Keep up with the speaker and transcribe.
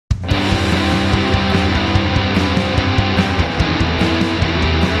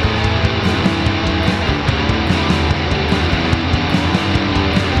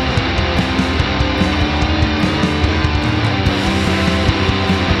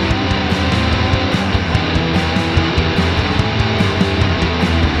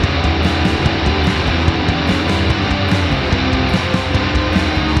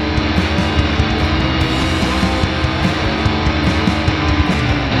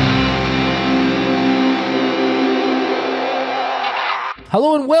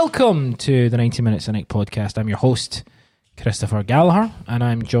Hello and welcome to the 90 Minute Cynic podcast. I'm your host, Christopher Gallagher, and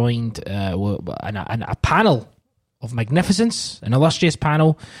I'm joined in a panel of magnificence, an illustrious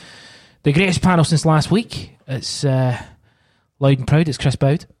panel, the greatest panel since last week. It's loud and proud. It's Chris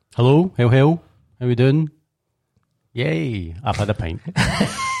Boud. Hello, how we doing? Yay, I've had a pint.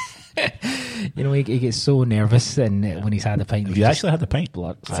 You know, he gets so nervous and when he's had a pint. Have you actually had a pint?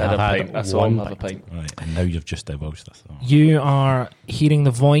 Blood. I've had a pint. I saw him have a pint. Right, and now you've just divulged this. Oh. You are hearing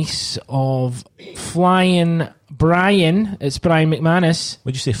the voice of Flying Brian. It's Brian McManus.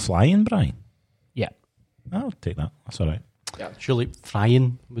 Would you say flying, Brian? Yeah. I'll take that. That's all right. Yeah. Surely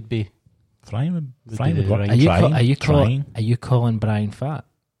frying would be. Flying would be work. right. Are you calling Brian fat?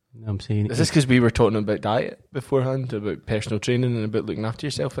 I'm saying. Is this because we were talking about diet beforehand, about personal training and about looking after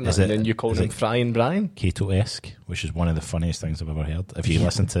yourself and that, and then you called him Frying Brian? Keto-esque, which is one of the funniest things I've ever heard. If you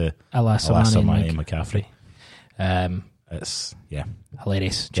listen to Alasamani and McCaffrey, it's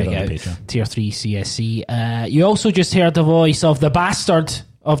hilarious. Check Check it out Patreon. Tier 3 CSC. You also just heard the voice of the bastard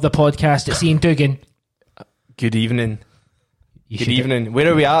of the podcast. It's Ian Dugan. Good evening. Good evening.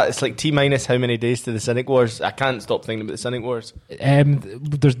 Where are we at? It's like T-minus how many days to the Cynic Wars? I can't stop thinking about the Cynic Wars.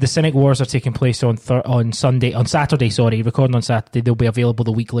 The Cynic Wars are taking place on Saturday. Sorry, recording on Saturday. They'll be available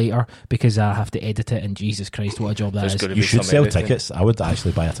the week later because I have to edit it. And Jesus Christ, what a job that There's is! gonna You be should some sell editing. tickets. I would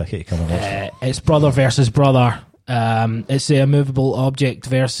actually buy a ticket to come and watch. It's brother versus brother. It's the immovable object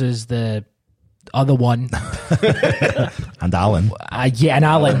versus the other one. And Alan. And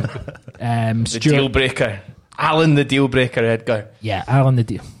Alan. The Stuart. deal breaker. Alan the deal breaker, Edgar. Yeah, Alan the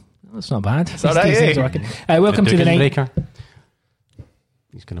deal. That's not bad. all right, These things eh? are working. Welcome to the Dugan night. breaker.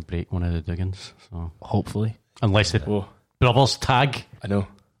 He's going to break one of the Dugans. So. Hopefully. Unless it Whoa. brothers tag. I know.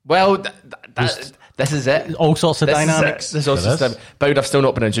 Well, this is it. All sorts of This dynamics. Is it. This is also There is. Boud, I've still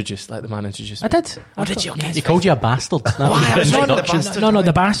not been introduced like the man introduced me. I did. Oh, did you? Okay. He called you a bastard. That was Why? I his was not the introduction. bastard. No,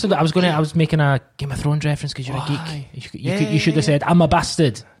 the bastard. I was making a Game of Thrones reference because you're Why? a geek. You should have said, I'm a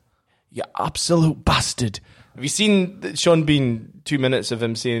bastard. You absolute bastard. Have you seen Sean Bean 2 minutes of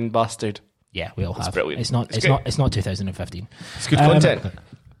him saying bastard? Yeah, we all have. brilliant. It's not. It's It's great. not. It's not 2015. It's good content.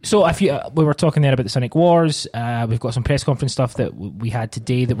 So if you, we were talking there about the Cynic Wars. We've got some press conference stuff that we had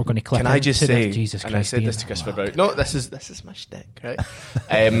today that we're going to clip. Can I just into say, the, Jesus and Christ, I said this to Christopher Brown. No, this is my shtick, right?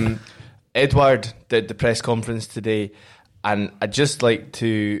 Edward did the press conference today, and I'd just like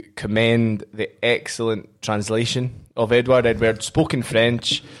to commend the excellent translation of Edward. Edward spoke in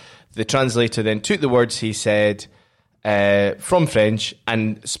French. The translator then took the words he said from French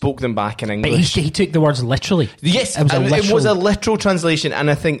and spoke them back in But English. he took the words literally. Yes, it was a a literal translation, and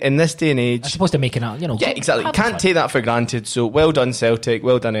I think in this day and age, I'm supposed to make it up, yeah, exactly. You can't take that for granted. So well done, Celtic.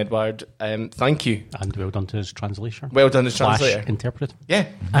 Well done, Edward. Thank you. And well done to his translator. Well done, the / translator. interpreter. Yeah,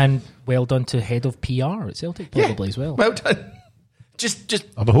 And well done to head of PR at Celtic, probably as well. well done. Just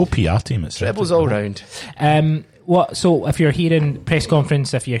Of the whole PR team, it's trebles all round. So if you're hearing press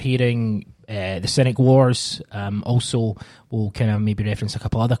conference, if you're hearing the Cynic Wars, also we'll kind of maybe reference a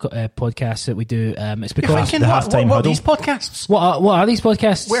couple other podcasts that we do. It's because the halftime what are huddle. these podcasts? what are these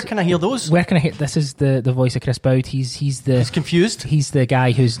podcasts? Where can I hear those? Where can I hit? This is the voice of Chris Boud. He's He's confused. He's the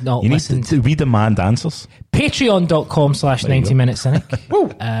guy who's not You need listened. to we demand answers.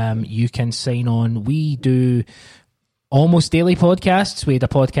 Patreon.com/90minutecynic. You can sign on. We do almost daily podcasts. We had a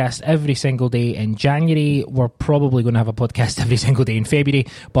podcast every single day in January. We're probably going to have a podcast every single day in February,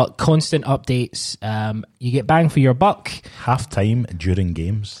 but constant updates. You get bang for your buck. Half-time during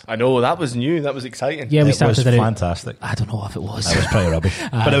games. I know that was new. That was exciting. Yeah, we It was started it out. fantastic. I don't know if it was. It was pretty rubbish.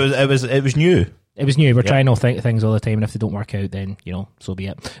 But it was new. It was new. We're trying all things all the time, and if they don't work out, then so be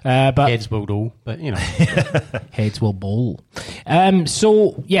it. But Heads will roll, but heads will bowl.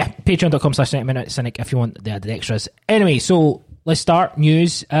 So yeah, patreon.com/90minutecynic if you want the added extras. Anyway, so let's start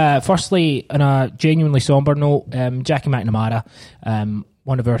news. Firstly, on a genuinely somber note, Jackie McNamara,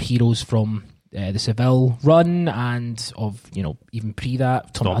 one of our heroes from the Seville run and of even pre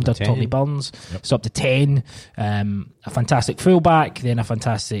that under 10. Tommy Burns, stopped to 10. A fantastic fullback, then a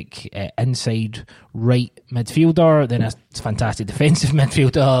fantastic inside right midfielder, then a fantastic defensive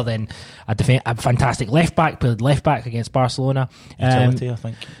midfielder, then a fantastic left back, played left back against Barcelona. Utility, I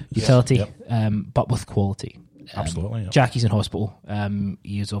think. Utility, Yep. But with quality. Absolutely. Yep. Jackie's in hospital.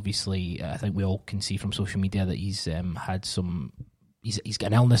 He is obviously, I think we all can see from social media that he's had some. He's got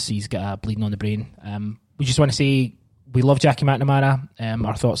an illness. He's got a bleeding on the brain. We just want to say we love Jackie McNamara.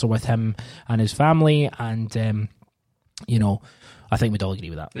 Our thoughts are with him and his family, and I think we'd all agree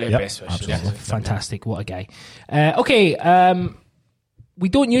with that. Yeah, Yep, best wishes. absolutely. Yeah. Fantastic. What a guy. Okay. We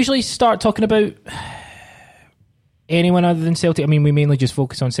don't usually start talking about anyone other than Celtic. I mean, we mainly just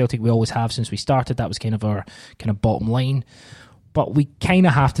focus on Celtic. We always have since we started. That was kind of our bottom line. but we kind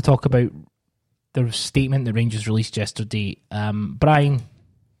of have to talk about the statement the Rangers released yesterday. Brian,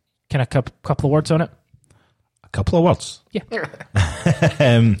 can I couple of words on it? A couple of words. Yeah.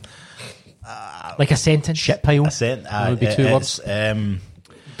 um, Like a sentence? Shit pile. that would be 2 words.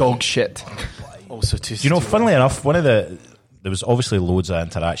 Dog shit. Also too. Do you know, funnily enough, there was obviously loads of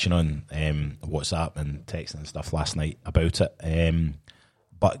interaction on WhatsApp and texting and stuff last night about it.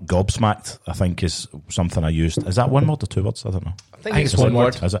 But gobsmacked, I think, is something I used. Is that one word or 2 words? I don't know. I think it's one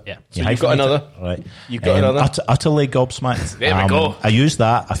word. Is it? Yeah. So you've got another. Right. You've got another. Utterly gobsmacked. There we go. I used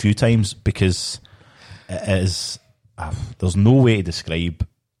that a few times because it is. There's no way to describe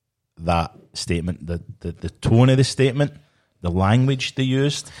that statement. The tone of the statement, the language they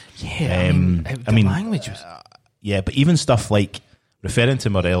used. Yeah. The language was... Yeah, but even stuff like referring to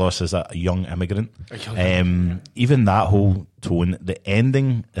Morelos as a young immigrant, even that whole tone, the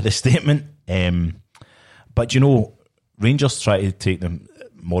ending of the statement. But, you know, Rangers try to take the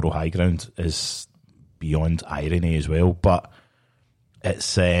moral high ground is beyond irony as well. But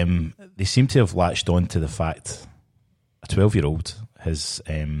it's they seem to have latched on to the fact a 12-year-old has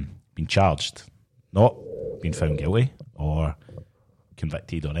been charged, not been found guilty or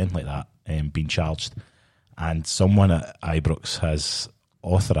convicted or anything like that, been charged. And someone at Ibrox has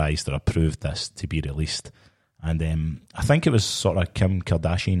authorised or approved this to be released. And I think it was sort of Kim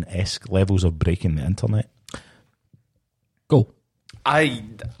Kardashian-esque levels of breaking the internet. Go. I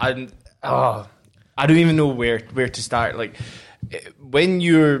don't even know where to start. Like, when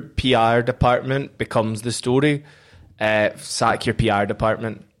your PR department becomes the story, sack your PR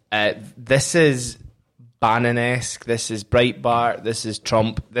department. This is Bannon-esque. This is Breitbart. This is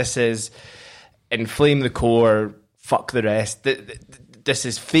Trump. This is inflame the core, fuck the rest. This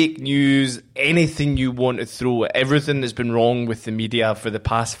is fake news. Anything you want to throw at everything that's been wrong with the media for the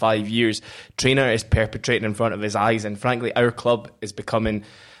past 5 years, Trainer is perpetrating in front of his eyes. And frankly, our club is becoming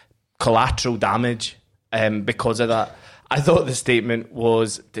collateral damage because of that. I thought the statement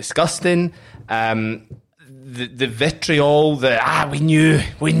was disgusting. The vitriol, we knew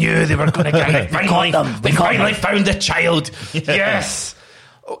they were going to get it. They finally found the child. Yes.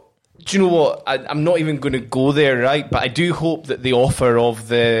 Do you know what? I'm not even going to go there, right? But I do hope that the offer of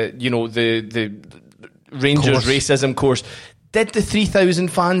the Rangers racism course, did the 3,000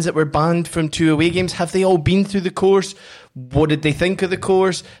 fans that were banned from 2 away games, have they all been through the course? What did they think of the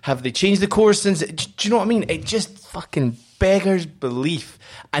course? Have they changed the course since? Do you know what I mean? It just fucking beggars belief.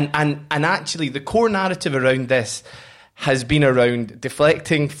 And actually, the core narrative around this has been around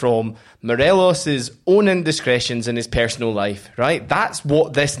deflecting from Morelos' own indiscretions in his personal life, right? That's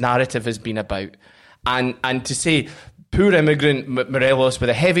what this narrative has been about. And to say, poor immigrant Morelos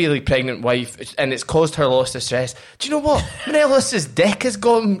with a heavily pregnant wife, and it's caused her lots of stress. Do you know what? Morelos' dick has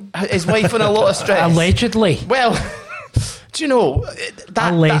gotten his wife on a lot of stress. Allegedly. Well, do you know?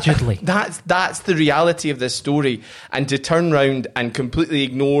 Allegedly. That's the reality of this story. And to turn around and completely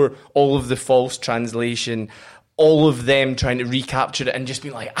ignore all of the false translation, all of them trying to recapture it and just be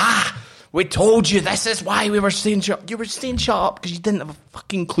like, we told you this is why we were staying sharp. You were staying sharp because you didn't have a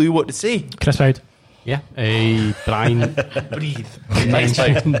fucking clue what to say. Chris Howard. Yeah, Brian Breathe.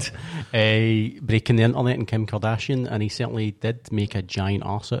 mentioned breaking the internet and Kim Kardashian, and he certainly did make a giant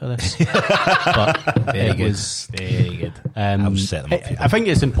arse out of this. But Very good. I've set them up for you. I think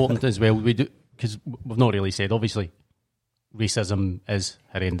it's important as well, we do, because we've not really said, obviously, racism is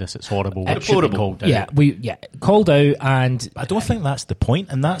horrendous, it's horrible, it should be called out. Called out, and I don't think that's the point,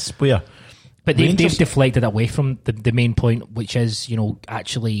 and that's where. But they've deflected away from the main point, which is,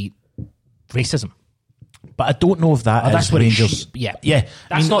 actually racism. But I don't know if that's what Rangers. Yeah.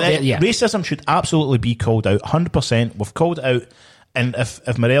 That's racism should absolutely be called out, 100%. We've called it out, and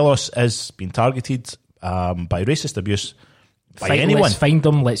if Morelos is being targeted by racist abuse by anyone, let's find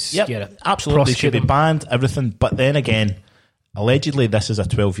them. Let's absolutely should be banned. Everything, but then again, allegedly this is a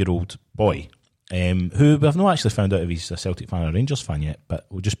 12-year-old boy who we've not actually found out if he's a Celtic fan or a Rangers fan yet. But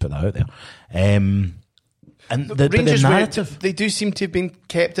we'll just put that out there. And the Rangers, narrative, they do seem to have been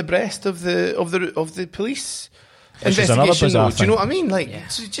kept abreast of the police which is another investigation. bizarre Do you know thing. what I mean?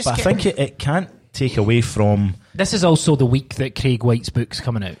 Just but I think it can't take away from. This is also the week that Craig White's book's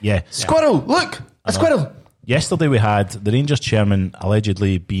coming out. Yeah, squirrel. Look, a squirrel. Yesterday we had the Rangers chairman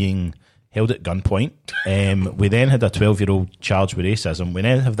allegedly being held at gunpoint. We then had a 12-year-old charged with racism. We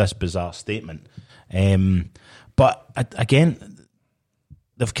then have this bizarre statement. But again,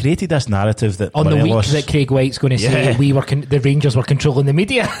 they've created this narrative that on Morelos, the week that Craig White's going to say the Rangers were controlling the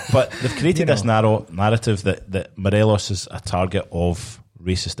media. But they've created this narrative that Morelos is a target of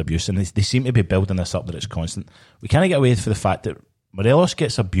racist abuse, and they seem to be building this up that it's constant. We can't get away from the fact that Morelos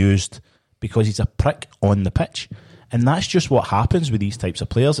gets abused because he's a prick on the pitch, And that's just what happens with these types of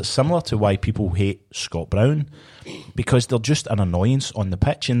players. It's similar to why people hate Scott Brown, because they're just an annoyance on the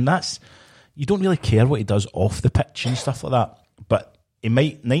pitch, and you don't really care what he does off the pitch and stuff like that. But he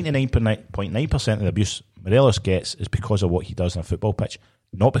might 99.9% of the abuse Morelos gets is because of what he does on a football pitch,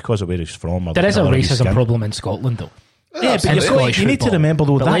 not because of where he's from. Or there is a racism problem in Scotland, though. Yeah, but you need to remember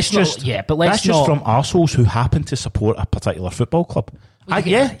though, that's just from arseholes who happen to support a particular football club. I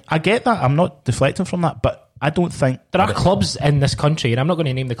get that. I'm not deflecting from that, but I don't think there are clubs in this country, and I'm not going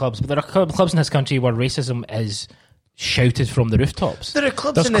to name the clubs, but there are clubs in this country where racism is shouted from the rooftops. There are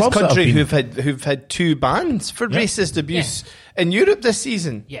clubs in this country who've had 2 bans for racist abuse in Europe this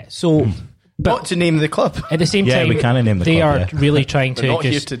season. Yeah, so not to name the club. At the same time, we can't name the they club, are really trying to not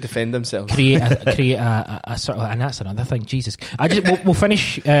just here to defend themselves. Create a sort of, and that's another thing. Jesus, we'll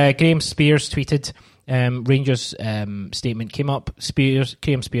finish. Graham Spears tweeted. Rangers statement came up.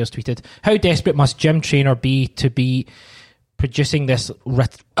 Graham Spears tweeted, "How desperate must Jim Traynor be to be producing this?"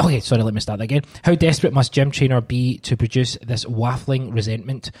 Okay, sorry, let me start that again. How desperate must Jim Traynor be to produce this waffling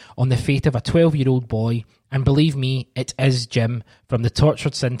resentment on the fate of a 12-year-old boy? And believe me, it is Jim, from the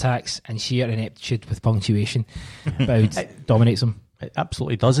tortured syntax and sheer ineptitude with punctuation. Boud dominates him. It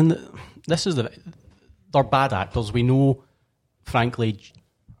absolutely does. And they're bad actors. We know, frankly,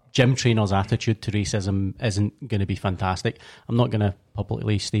 Jim Traynor's attitude to racism isn't going to be fantastic. I'm not going to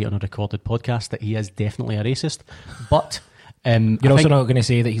publicly state on a recorded podcast that he is definitely a racist, but you're also not going to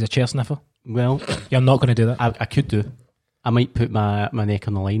say that he's a chair sniffer? Well, you're not going to do that? I could do. I might put my neck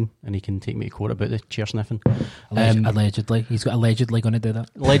on the line and he can take me to court about the chair sniffing. Allegedly. He's got allegedly going to do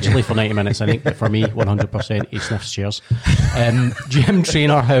that. Allegedly for 90 minutes, I think, but for me, 100% he sniffs chairs. Jim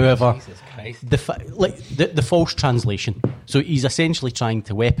Traynor, however, the false translation. So he's essentially trying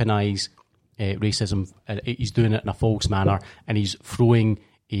to weaponise racism. He's doing it in a false manner, and he's throwing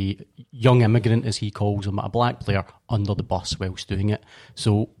a young immigrant, as he calls him, a black player, under the bus whilst doing it.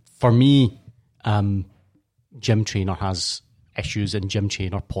 So for me, Jim Traynor has issues, and Jim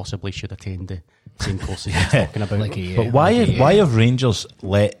Traynor possibly should attend the same courses you're talking about. But why have Rangers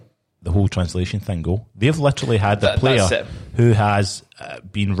let the whole translation thing go? They've literally had a player who has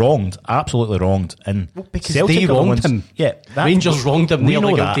been wronged, absolutely wronged, and because Celtic they wronged him. Yeah, Rangers wronged him. We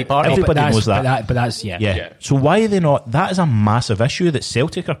know that. Everybody knows that. But that's So why are they not? That is a massive issue that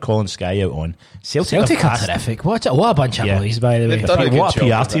Celtic are calling Sky out on. Celtic are terrific. What a bunch of boys, by the way. What a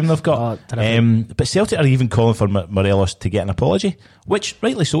PR team they've got. But Celtic are even calling for Morelos to get an apology, which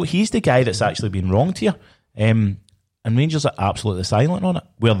rightly so. He's the guy that's actually been wronged here. And Rangers are absolutely silent on it,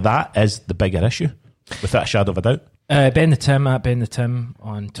 where that is the bigger issue, without a shadow of a doubt. Ben the Tim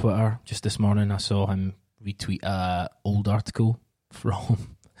on Twitter, just this morning I saw him retweet an old article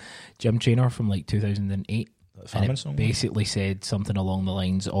from Jim Traynor from like 2008, and it basically said something along the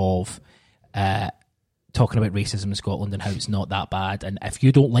lines of talking about racism in Scotland and how it's not that bad, and if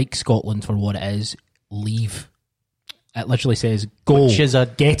you don't like Scotland for what it is, leave. It literally says, go,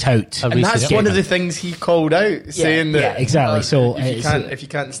 get out. And that's one of the things he called out, saying that... Yeah, exactly. So if you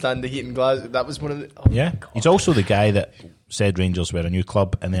can't stand the heat in Glasgow, that was one of the... He's also the guy that said Rangers were a new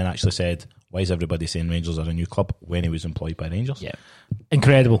club and then actually said, why is everybody saying Rangers are a new club when he was employed by Rangers? Yeah.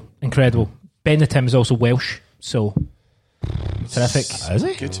 Incredible. Ben the Tim is also Welsh, so... Terrific. Is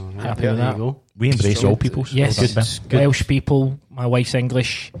he? Good. Happy with that. We embrace all peoples. Yes, good. Welsh people. My wife's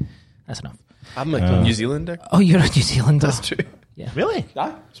English. That's enough. I'm a New Zealander. Oh, you're a New Zealander. That's true. Yeah. Really?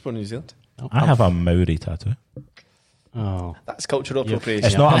 I was born in New Zealand. I have a Maori tattoo. Oh, that's cultural appropriation.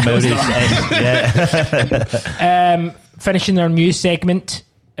 It's not a Maori. Finishing our news segment.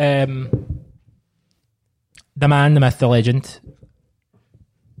 The man, the myth, the legend.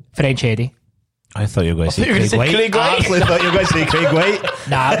 French Eddie. I thought you were going to say Craig White. I actually thought you were going to say Craig White.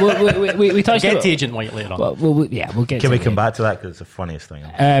 Nah, we touched get to Agent White later on. We'll get. Can we come back to that because it's the funniest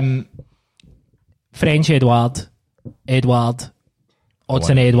thing? French Edouard,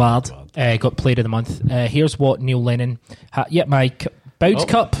 Odsonne Edouard, got Player of the Month. Here's what Neil Lennon Boud's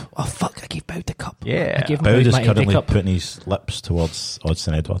cup. Oh fuck! I gave Boud the cup. Yeah, Boud is currently putting his lips towards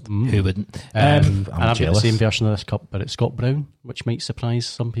Odsonne Edouard. Who wouldn't? I'm got the same version of this cup, but it's Scott Brown, which might surprise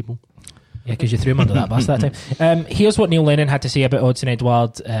some people. Yeah, because you threw him under that bus that time. Here's what Neil Lennon had to say about Odsonne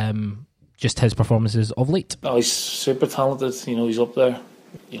Edouard. Just his performances of late. Oh, he's super talented. He's up there.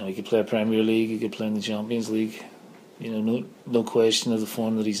 He could play a Premier League, he could play in the Champions League. No question of the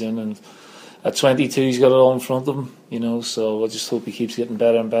form that he's in. And at 22, he's got it all in front of him. So I just hope he keeps getting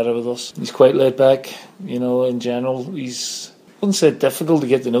better and better with us. He's quite laid back. In general, I wouldn't say difficult to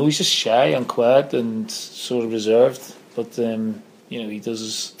get to know. He's just shy and quiet and sort of reserved. But he does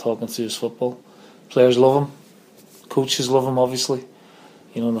his talking to his football. Players love him. Coaches love him, obviously.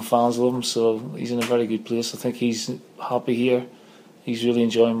 and the fans love him. So he's in a very good place. I think he's happy here. He's really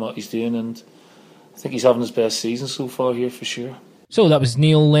enjoying what he's doing, and I think he's having his best season so far here for sure. So that was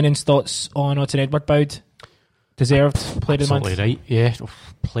Neil Lennon's thoughts on Odsonne Edouard. Boud, deserved player of the month. Absolutely right. Yeah,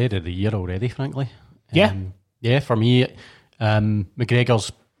 player of the year already. Frankly, yeah. For me,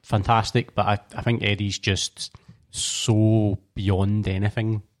 McGregor's fantastic, but I think Eddie's just so beyond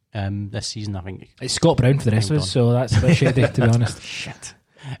anything this season. I think it's Scott Brown for the rest of us, so that's a bit shady, to be honest. Shit.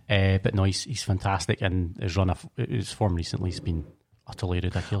 But no, he's fantastic, and his form recently has been utterly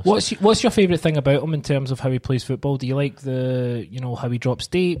ridiculous. What's your favourite thing about him in terms of how he plays football? Do you like how he drops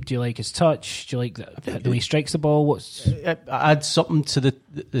deep? Do you like his touch? Do you like the way he strikes the ball? Adds something to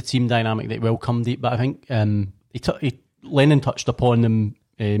the team dynamic that will come deep, but I think Lennon touched upon him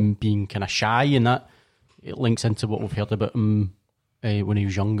being kind of shy, and that it links into what we've heard about him when he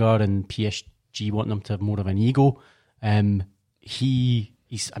was younger and PSG wanting him to have more of an ego.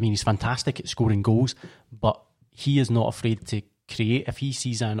 He's fantastic at scoring goals, but he is not afraid to create. If he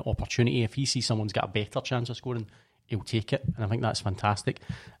sees an opportunity, if he sees someone's got a better chance of scoring, he'll take it, and I think that's fantastic.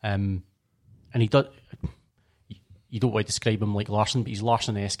 And he does. You don't want to describe him like Larsson, but he's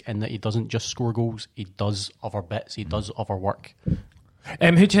Larsson-esque in that he doesn't just score goals; he does other bits, he does other work.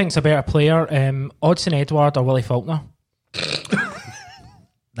 Who do you think's a better player, Odsonne Edouard or Willie Faulkner?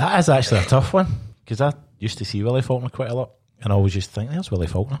 That is actually a tough one, because I used to see Willie Faulkner quite a lot, and I always used to think, there's Willie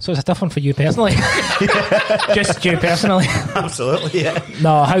Faulkner. So it's a tough one for you personally? Just you personally? Absolutely, yeah.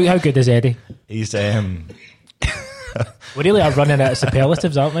 No, how good is Eddie? He's we really are running out of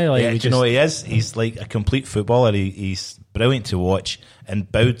superlatives, aren't we? Like, yeah, you know he is. He's like a complete footballer. He's brilliant to watch,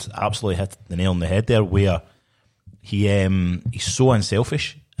 and Boud absolutely hit the nail on the head there, where he's so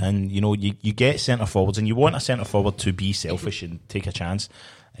unselfish. And you get centre forwards, and you want a centre forward to be selfish and take a chance.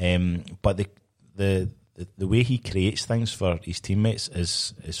 But the way he creates things for his teammates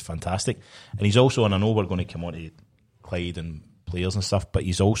is fantastic. And he's also, and I know we're going to come on to Clyde and players and stuff, but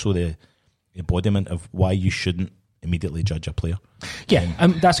he's also the embodiment of why you shouldn't immediately judge a player. Yeah,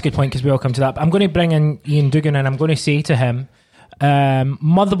 that's a good point, because we all come to that. But I'm going to bring in Ian Dugan, and I'm going to say to him,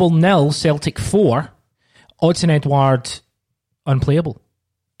 Motherwell 0, Celtic 4, Odsonne Edouard unplayable.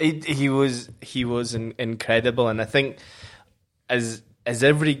 He was incredible, and I think as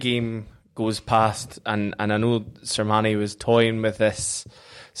every game goes past, and I know Sir Manny was toying with this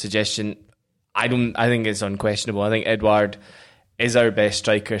suggestion, I think it's unquestionable. I think Edouard is our best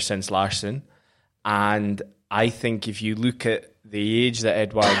striker since Larsson, and I think if you look at the age that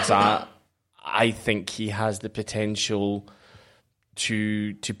Edouard's at, I think he has the potential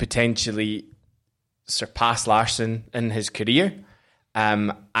to potentially surpass Larsson in his career.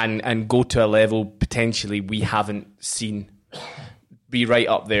 And go to a level potentially we haven't seen, be right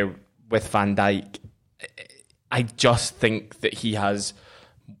up there with Van Dijk. I just think that he has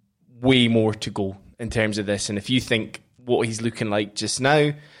way more to go in terms of this. And if you think what he's looking like just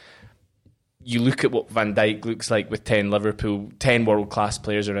now, you look at what Van Dijk looks like with 10 world-class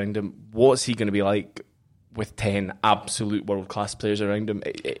players around him. What's he going to be like with 10 absolute world-class players around him?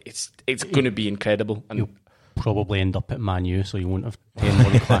 It's going to be incredible. And probably end up at Man U, so you won't have 10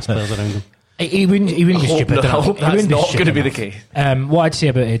 world-class players around him. He wouldn't be stupid. I hope that's not going to be the case. What I'd say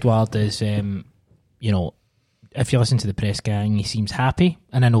about Edouard is, if you listen to the press gang, he seems happy.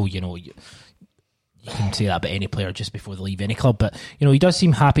 And I know, you can say that about any player just before they leave any club, but, he does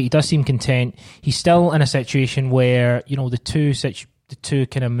seem happy, he does seem content. He's still in a situation where, the two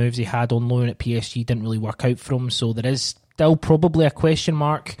kind of moves he had on loan at PSG didn't really work out for him, so there is still probably a question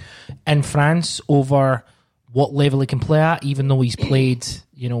mark in France over what level he can play at, even though he's played,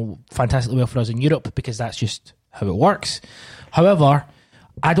 fantastically well for us in Europe, because that's just how it works. However,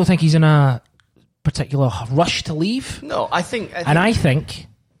 I don't think he's in a particular rush to leave. No, I think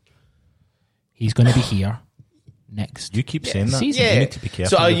he's going to be here next. You keep saying that. Season. Yeah. You need to be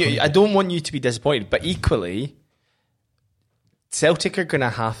careful. So I don't want you to be disappointed, but equally, Celtic are going to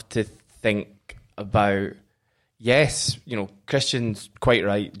have to think about. Yes, Christian's quite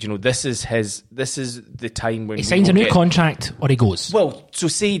right. this is the time when he signs a new contract or he goes. Well, so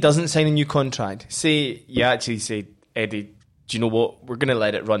say he doesn't sign a new contract. Say you actually say, Eddie, do you know what? We're going to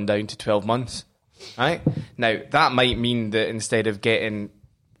let it run down to 12 months. Right? Now, that might mean that instead of getting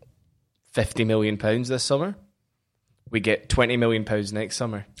 £50 million this summer, we get £20 million next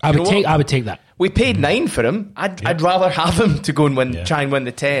summer. I would take that. We paid 9 for him. I'd rather have him to go and try and win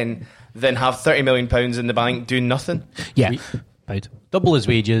the 10 than have £30 million in the bank doing nothing. Yeah. Double his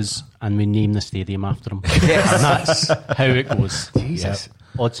wages, and we name the stadium after him. Yes. And that's how it goes. Jesus.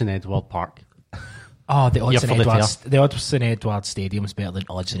 Odsonne Edouard Park. Oh, the odds You're in for the Edwards. The odds in Edwards Stadium is better than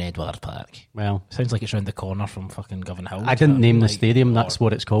odds in Edwards Park. Well, Sounds like it's round the corner from fucking Govan Hill. I didn't name the stadium. That's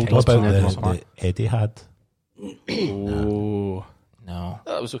what it's called. What about Odds in Edwards Park. the Eddie had? Oh, No.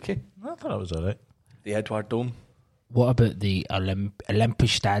 that was okay. I thought it was alright. The Edward Dome. What about the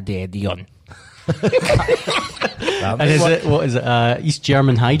Olympiastadion? And is it what is it? East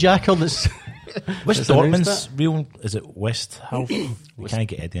German hijacker. That's What's It's announced Dortmund's real? Is it West Half? We can't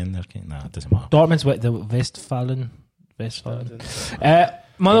get Eddie in there. Nah, it doesn't matter. Dortmund's with the Westfalen.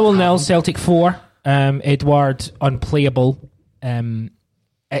 Motherwell nil, Celtic 4. Edward unplayable.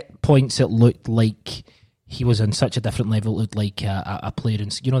 At points it looked like he was on such a different level. It looked like a player in,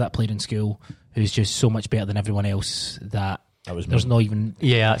 that player in school who's just so much better than everyone else that was there's me. not even.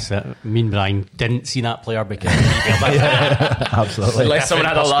 yeah, that's it. Me and Brian didn't see that player because Absolutely. Unless someone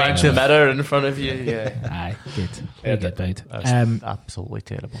had a large mirror in front of you. Yeah. Aye, good. Very good, right. that's absolutely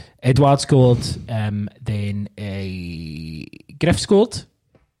terrible. Edward scored, then Griff scored,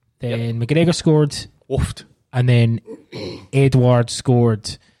 then McGregor scored, Woofed. and then Edward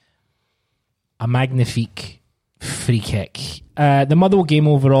scored a magnifique free kick. The Motherwell game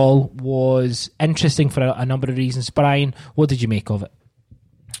overall was interesting for a number of reasons. Brian, what did you make of it?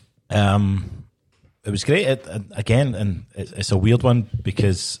 It was great. Again, and it's a weird one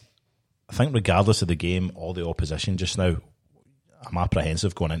because I think regardless of the game, all the opposition just now, I'm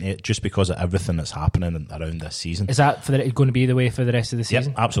apprehensive going into it just because of everything that's happening around this season. Is that going to be the way for the rest of the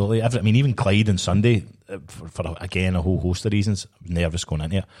season? Yep, absolutely. I mean, even Clyde on Sunday, for again a whole host of reasons, I was nervous going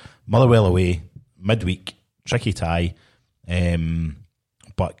into it. Motherwell away, midweek, tricky tie,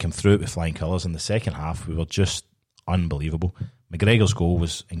 but came through it with flying colours. In the second half, we were just unbelievable. McGregor's goal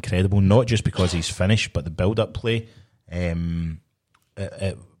was incredible, not just because he's finished, but the build-up play. Everything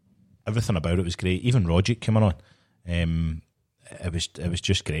about it was great. Even Rogic coming on. It was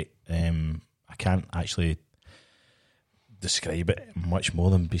just great. I can't actually describe it much more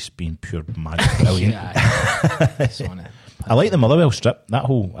than being pure magic brilliant. I like the Motherwell strip. That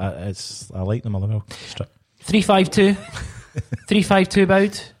whole I like the Motherwell strip. 3-5-2. 3-5-2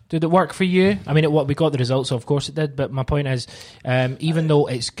 bout. Did it work for you? I mean, we got the results, so of course it did. But my point is, even though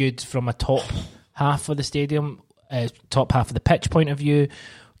it's good from a top half of the stadium, top half of the pitch point of view,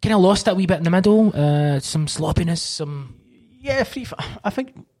 kind of lost that wee bit in the middle. Some sloppiness, some. Yeah, I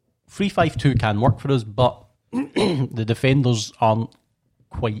think 3-5-2 can work for us, but the defenders aren't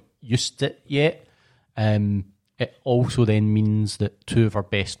quite used to it yet. It also then means that two of our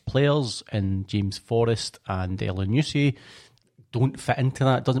best players in James Forrest and Elyounoussi don't fit into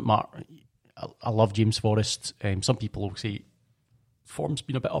that. It doesn't matter. I love James Forrest. Some people will say form's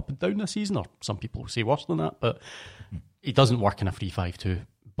been a bit up and down this season, or some people will say worse than that, but he doesn't work in a 3-5-2.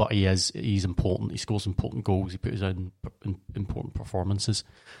 But he's important. He scores important goals. He puts in important performances.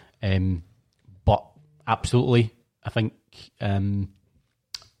 But absolutely, I think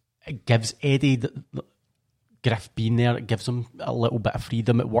it gives Eddie Griff being there. It gives him a little bit of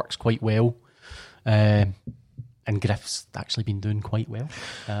freedom. It works quite well, and Griff's actually been doing quite well.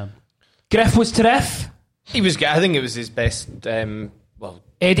 Griff was terrific. He was. I think it was his best.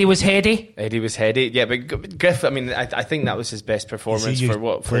 Eddie was heady. Eddie was heady. Yeah, but Griff. I mean, I think that was his best performance for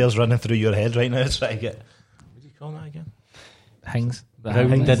what players running through your head right now. Trying to get. What do you call that again? Hangs.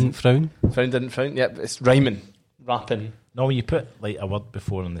 Frown didn't frown. Frown didn't frown. Yep, it's rhyming, rapping. No, when you put like a word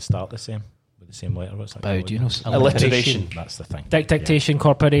before and they start the same with the same letter, what's that Bow, called? do you know? Alliteration. That's the thing. Dictation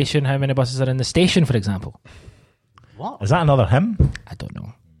Corporation. How many buses are in the station, for example? What? Is that another hymn? I don't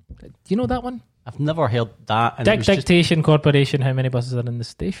know. Do you know that one? I've never heard that. And it was Dictation Corporation. How many buses are in the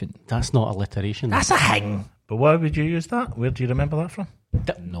station? that's not alliteration. That's a hang. But why would you use that? Where do you remember that from?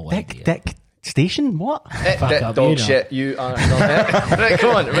 No idea. Dick Station? What? up, Dog you know. shit. You are not right.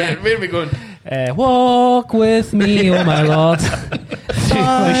 Come on. Where are we going? Walk with me, oh my lord.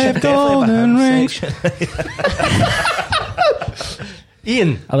 Five golden rings.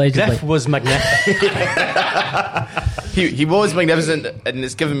 Ian, Allegedly. Griff was magnificent. He was magnificent, and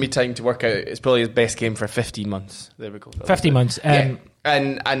it's given me time to work out. It's probably his best game for 15 months. There we go. 15 months. Yeah.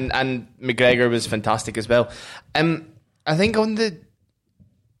 And McGregor was fantastic as well. I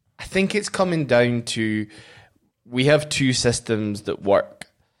think it's coming down to we have two systems that work.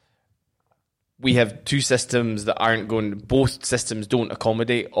 We have two systems that aren't going. Both systems don't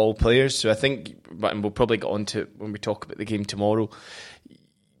accommodate all players. So I think, and we'll probably get on to it when we talk about the game tomorrow.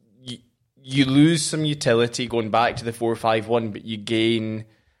 You lose some utility going back to the 4-5-1, but you gain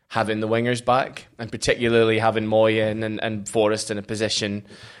having the wingers back, and particularly having Moya and Forrest in a position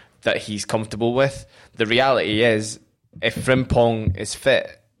that he's comfortable with. The reality is, if Frimpong is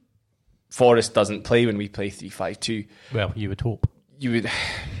fit, Forrest doesn't play when we play 3-5-2. Well, you would hope. You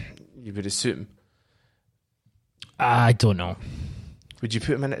would assume. I don't know. Would you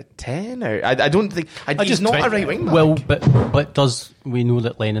put him in at 10? Or I don't think he's not a right wing back. Well, but does we know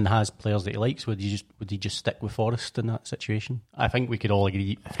that Lennon has players that he likes? Would he just stick with Forrest in that situation? I think we could all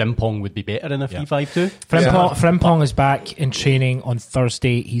agree Frimpong would be better in a 3-5-2. Frimpong is back in training on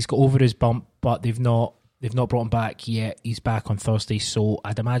Thursday. He's got over his bump, but they've not brought him back yet. He's back on Thursday, so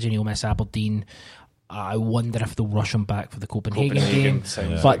I'd imagine he'll miss Aberdeen. I wonder if they'll rush him back for the Copenhagen game.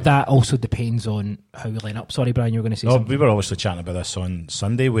 But that also depends on how we line up. Sorry, Brian, you were going to say something. We were obviously chatting about this on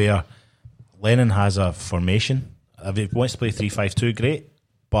Sunday, where Lennon has a formation. If he wants to play 3-5-2, great.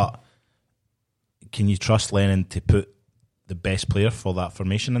 But can you trust Lennon to put the best player for that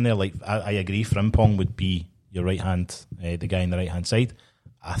formation in there? Like, I agree, Frimpong would be your right hand, the guy on the right hand side.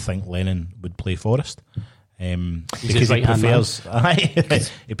 I think Lennon would play Forrest. Because he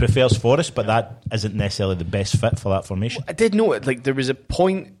prefers Forrest, but that isn't necessarily the best fit for that formation. I did note, like, there was a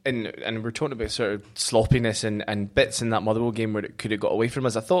point and we're talking about sort of sloppiness and bits in that Motherwell game where it could have got away from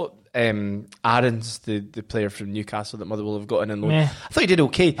us. I thought Aarons, the player from Newcastle that Motherwell have got in and loan, I thought he did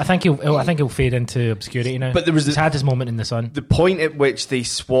okay. I think he'll fade into obscurity now. But he's had his moment in the sun. The point at which they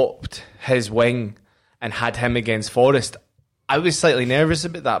swapped his wing and had him against Forrest, I was slightly nervous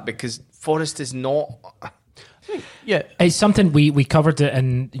about that because Forrest is not. Yeah, it's something we covered it,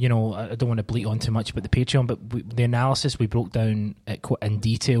 and I don't want to bleat on too much about the Patreon, but the analysis we broke down in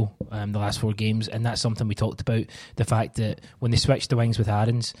detail the last 4 games, and that's something we talked about. The fact that when they switched the wings with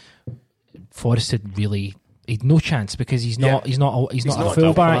Aarons, Forrest had no chance because he's not a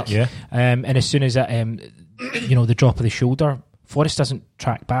fullback. Yeah. And as soon as that, the drop of the shoulder, Forrest doesn't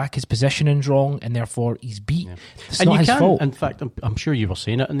track back. His positioning's wrong, and therefore he's beat. Yeah. It's not his fault. In fact, I'm sure you were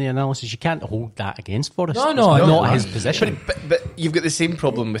saying it in the analysis. You can't hold that against Forrest. No, not his position. But you've got the same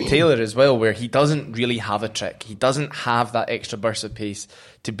problem with Taylor as well, where he doesn't really have a trick. He doesn't have that extra burst of pace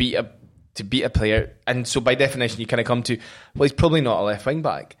to beat a player, and so by definition, you kind of come to, well, he's probably not a left wing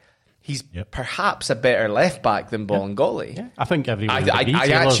back. He's perhaps a better left back than Bolingoli. Yeah. I think everyone.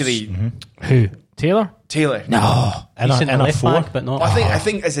 I actually who. Taylor? No, he's in a left back, but not. I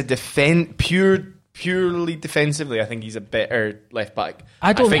think as a purely defensively, I think he's a better left back.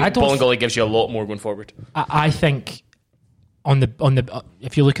 I think Bolingoli gives you a lot more going forward. I think on the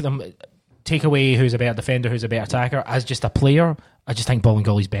if you look at them, take away who's a better defender, who's a better attacker, as just a player, I just think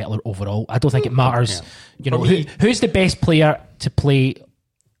Bolingoli's better overall. I don't think it matters. Yeah. Who's the best player to play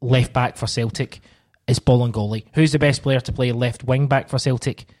left back for Celtic? It's Bolingoli. Who's the best player to play left wing back for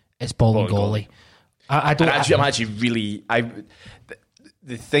Celtic? It's Bolingoli. I'm actually really.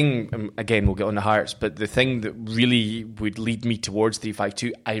 The thing, again, we'll get on the Hearts, but the thing that really would lead me towards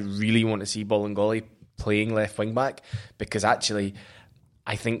 3-5-2, I really want to see Bolingoli playing left wing back, because actually,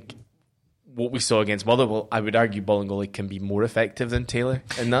 I think what we saw against Motherwell, I would argue Bolingoli can be more effective than Taylor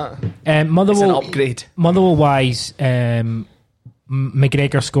in that. Motherwell, it's an upgrade. Motherwell-wise,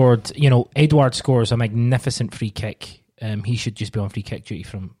 McGregor scored. Edouard scores a magnificent free kick. He should just be on free kick duty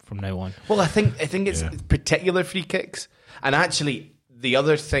from now on. Well, I think it's particular free kicks, and actually the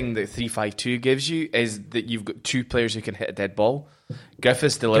other thing that 3-5-2 gives you is that you've got 2 players who can hit a dead ball.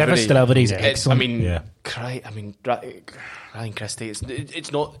 Griffiths' delivery is excellent. Ryan Christie, it's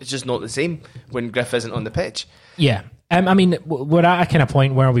just not the same when Griff isn't on the pitch. Yeah, we're at a kind of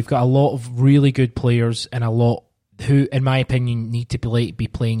point where we've got a lot of really good players and a lot who, in my opinion, need to be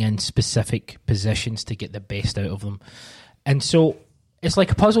playing in specific positions to get the best out of them. And so it's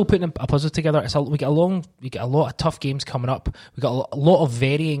like a puzzle, putting a puzzle together. We get a lot of tough games coming up. We got a lot of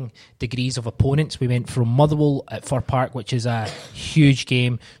varying degrees of opponents. We went from Motherwell at Fir Park, which is a huge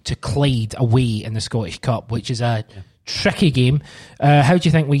game, to Clyde away in the Scottish Cup, which is a tricky game. How do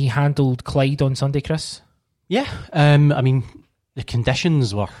you think we handled Clyde on Sunday, Chris? Yeah, the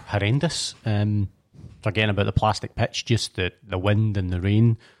conditions were horrendous. Forgetting about the plastic pitch, just the wind and the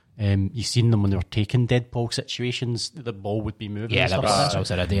rain. You've seen them when they were taking dead ball situations, the ball would be moving. Yeah, that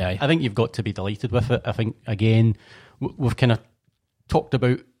was a day. I think you've got to be delighted with it. I think, again, we've kind of talked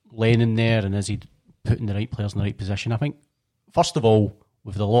about Lennon there, and is he putting the right players in the right position? I think, first of all,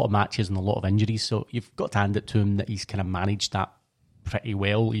 with a lot of matches and a lot of injuries, so you've got to hand it to him that he's kind of managed that pretty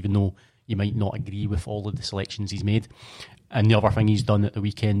well, even though you might not agree with all of the selections he's made. And the other thing he's done at the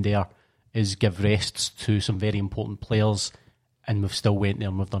weekend there is give rests to some very important players, and we've still went there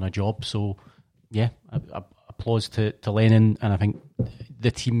and we've done a job. So, yeah, applause to Lennon, and I think the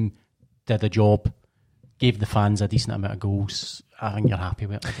team did a job, gave the fans a decent amount of goals. I think you're happy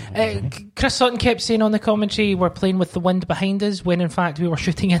with it. Chris Sutton kept saying on the commentary we're playing with the wind behind us, when in fact we were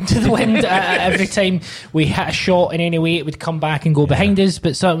shooting into the wind. Every time we hit a shot in any way, it would come back and go behind us.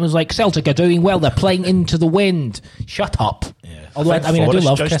 But Sutton was like, Celtic are doing well, they're playing into the wind. Shut up. Yeah. Although I do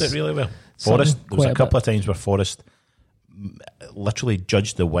love Chris. It really well. Forrest, there was a couple of times where Forrest literally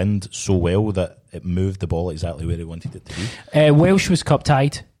judged the wind so well that it moved the ball exactly where he wanted it to be. Welsh was cup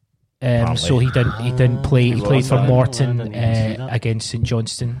tied. So he didn't play. He played for Morton against St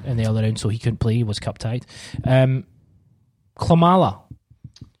Johnstone in the other round, so he couldn't play. He was cup tied. Klamala.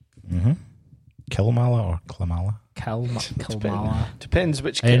 Kilmala or Klamala? Kilmala. Depends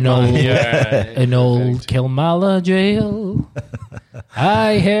which In old Kilmala jail.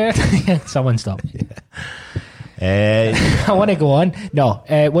 I heard. Someone stop. I want to go on. No.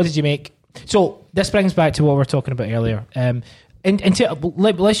 What did you make? So this brings back to what we were talking about earlier.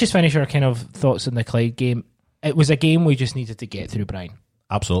 Let's just finish our kind of thoughts on the Clyde game. It was a game we just needed to get through, Brian.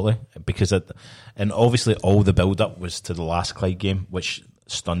 Absolutely, because and obviously all the build-up was to the last Clyde game, which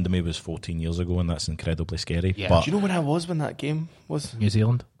stunned me was 14 years ago, and that's incredibly scary. Yeah. But Do you know when I was when that game was? New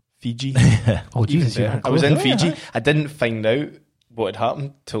Zealand. Fiji. Oh, Jesus. I was in Fiji. I didn't find out what had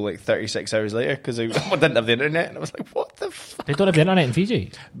happened till like 36 hours later because I didn't have the internet, and I was like, what the fuck? They don't have the internet in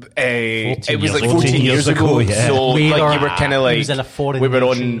Fiji. It was like 14 years ago, yeah. so like you were kind of He like was in a foreign we were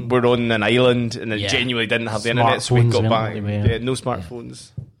nation. on an island and then Yeah. genuinely didn't have the internet, so we Smartphones got weren't back. everywhere. Yeah, no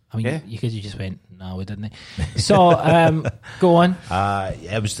smartphones. I mean, Yeah. you just went, no, we didn't. So, go on.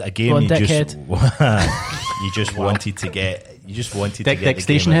 it was a game Go on, you just dickhead. you just wanted to get. You just wanted Dick to get the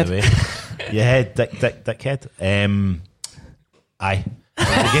Station game out of the way. Yeah, dickhead. Aye. It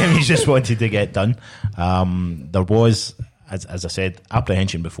was a game you just wanted to get done. There was, as I said,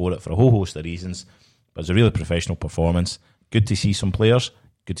 apprehension before it for a whole host of reasons, but it was a really professional performance. Good to see some players.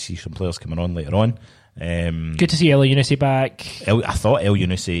 Good to see some players coming on later on. Good to see El Yunusi back. I thought El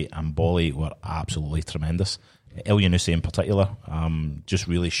Yunusi and Bolly were absolutely tremendous. El Yunusi in particular just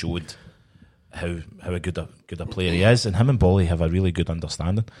really showed how a good a player he is, and him and Bolly have a really good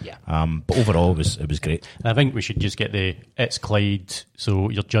understanding. Yeah. But overall, it was great. I think we should just get it's Clyde, so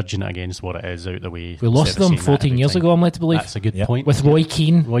you're judging it against what it is out the way. We lost instead of them saying that 14 every years time. ago, I'm led to believe. That's a good Yeah. point. With Roy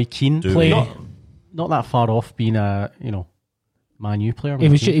Keane. Roy Keane, Do we? not that far off being a Man U player. It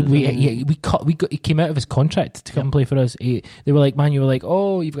was he came out of his contract to come and play for us. They were like, man, you were like,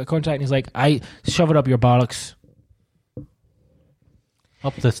 oh, you've got a contract, and he's like, I shove it up your bollocks.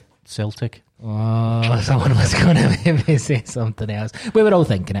 up the Celtic. Oh, someone was going to maybe say something else. We were all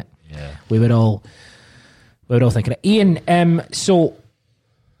thinking it. Yeah. We were all thinking it. Ian, so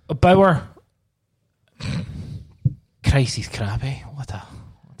Bauer, Christ, he's crappy. What a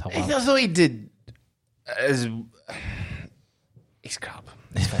I wow. thought he did he's crap.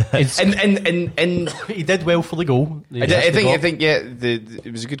 It's- and he did well for the goal. I think yeah,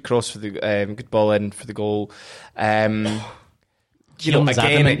 it was a good cross for the good ball in for the goal. Kieran's Again,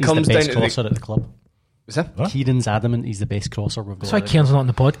 adamant it comes he's the down best to crosser at the club. was that? What? Kieran's adamant he's the best crosser we've got. That's why Kieran's not on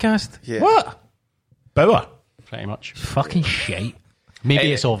the podcast. Yeah. What? Bauer? Pretty much. Fucking shite.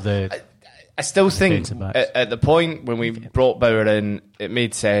 Maybe it's of the. I still think Defensive backs. at the point when we brought Bauer in, it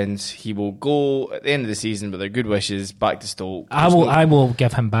made sense. He will go at the end of the season with their good wishes back to Stoke. I will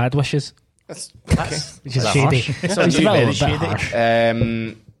give him bad wishes. That's Which is that shady. harsh? It's not a you, little very bit shady.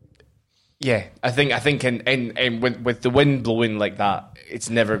 harsh. Yeah, I think, and with the wind blowing like that,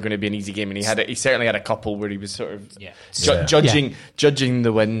 it's never going to be an easy game. And he certainly had a couple where he was sort of judging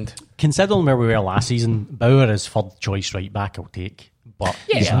the wind. Considering where we were last season, Bauer is third choice right back. I'll take, but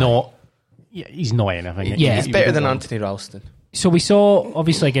he's Yeah. not. Yeah, he's not anything. Yeah. He's better than Anthony Ralston. So we saw,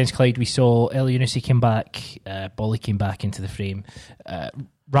 obviously against Clyde, we saw El Yunusi came back, Bolly came back into the frame.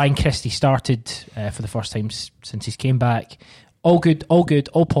 Ryan Christie started for the first time since he's came back. All good,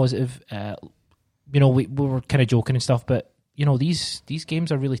 all positive. We were kind of joking and stuff, but these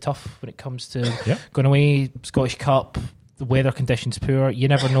games are really tough when it comes to going away. Scottish Cup, the weather conditions poor. You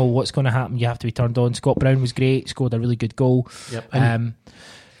never know what's going to happen. You have to be turned on. Scott Brown was great, scored a really good goal. Yep.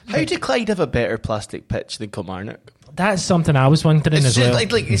 How did Clyde have a better plastic pitch than Kilmarnock? That's something I was wondering It's as just well.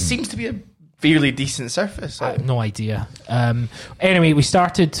 like it seems to be a fairly decent surface. I have no idea. Anyway, we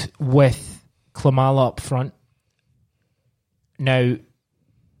started with Klamala up front. Now,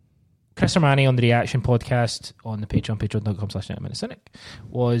 Chris Armani on the Reaction podcast on the patreon.com/90minutecynic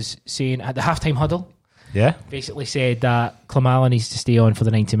was saying at the halftime huddle, Yeah. basically said that Klamala needs to stay on for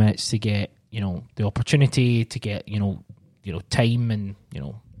the 90 minutes to get, the opportunity to get, time, and,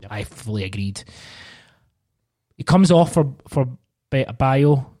 I fully agreed. He comes off for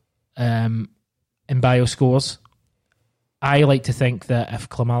Bio, and Bio scores. I like to think that if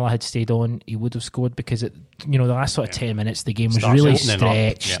Klamala had stayed on, he would have scored because the last sort of 10 minutes, the game was Starts really opening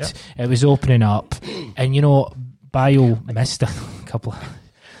up. stretched. It was opening up, and Bio missed a couple.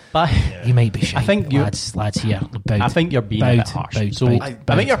 You might be shy. I think you- lads here. Bowed. I think you're being a bit harsh.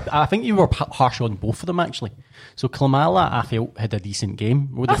 Bowed. I think you were harsh on both of them actually. So Klimala, I felt, had a decent game.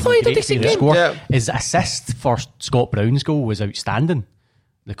 I thought he had a decent game. Score. Yeah. His assist for Scott Brown's goal was outstanding.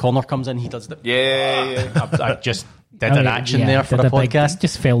 The corner comes in, he does the. Yeah. I just did an action there for did a big- podcast.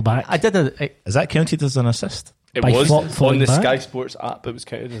 just fell back. I did a. Is that counted as an assist? It By was falling on the back? Sky Sports app. It was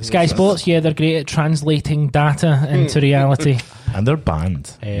counted as Sky Sports, yeah, they're great at translating data into reality. And they're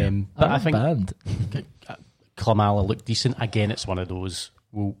banned. But I think banned. Klimala looked decent. Again, it's one of those.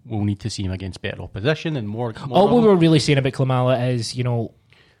 We'll need to see him against better opposition and more. All we were really saying about Klimala is,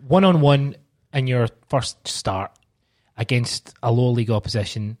 1-on-1 in your first start against a low league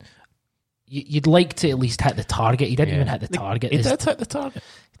opposition, you'd like to at least hit the target. He didn't even hit the target. He did hit the target.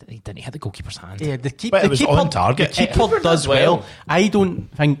 He didn't hit the goalkeeper's hand. Yeah, But it was on target. The keeper does well. I don't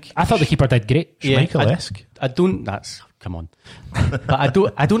think. I thought the keeper did great. Schmeichel-esque. I don't. That's come on. But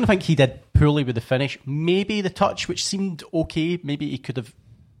I don't think he did poorly with the finish. Maybe the touch, which seemed okay. Maybe he could have.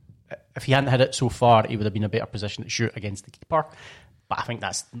 If he hadn't hit it so far, he would have been in a better position to shoot against the keeper. But I think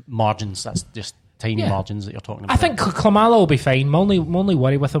that's margins. That's just tiny margins that you're talking about. I think Klimala will be fine. My only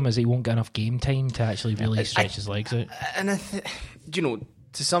worry with him is he won't get enough game time to actually really stretch his legs out. And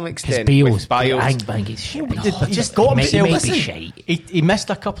to some His extent, Bios, with Bios, I think he's shit. He just got himself. He might be shite. He missed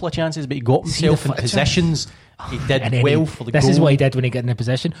a couple of chances, but he got See himself the in positions. He did And then well for the this goal. is what he did when he got in a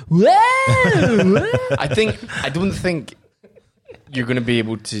position. I don't think you're going to be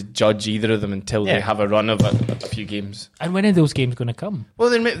able to judge either of them until they have a run of a few games. And when are those games going to come? Well,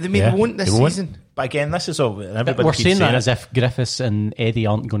 they maybe won't this they won't. season. But again, this is all. Everybody We're keeps saying that it. as if Griffiths and Eddie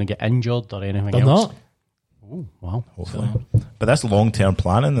aren't going to get injured or anything They're else. not. Oh, wow. Hopefully. But that's long-term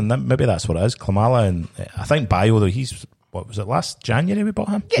planning, and maybe that's what it is. Klimala, and I think Bio, though, what was it, last January we bought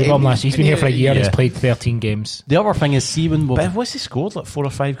him? We got him last year. He's been here for a year and he's Yeah. played 13 games. The other thing is, see when we'll But what's he scored? Like 4 or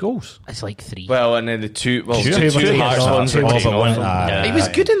 5 goals? It's like 3. Well, and then the two Two Hearts were ones two were were taken but one- off him. aye. He was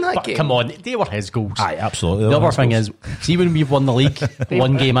good in that But game. come on, they were his goals. Aye, absolutely. The other thing is, see when we've won the league,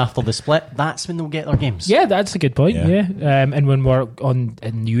 one game after the split, that's when they'll get their games. Yeah, that's a good point. Yeah. Yeah, and when we're in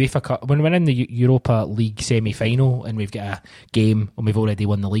the UEFA Cup, when we're in the Europa League semi-final, and we've got a game and we've already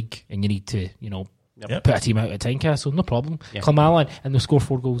won the league, and you need to, Yep. put a team out at Tynecastle, no problem. Yeah. Klimala, and they'll score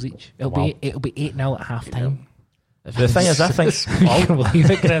 4 goals each. It'll Wow. be 8-0 at half time. The thing is, I think You can believe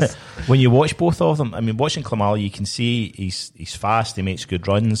it, Chris. when you watch both of them, I mean, watching Klimala, you can see he's fast, he makes good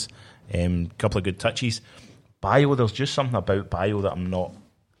runs, couple of good touches. Bio, there's just something about Bio that I'm not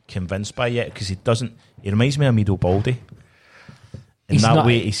convinced by yet, because he reminds me of Mido Baldi. In He's that not-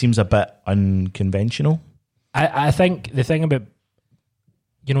 way, he seems a bit unconventional. I think the thing about,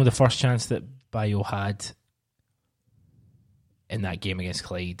 the first chance that Bio had in that game against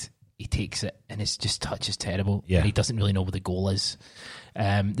Clyde, he takes it and his just touch is terrible. Yeah. And he doesn't really know where the goal is.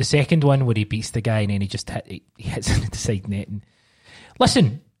 The second one where he beats the guy and then he hits it into the side net. And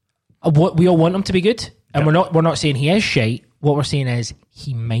listen, we all want him to be good, and we're not saying he is shite. What we're saying is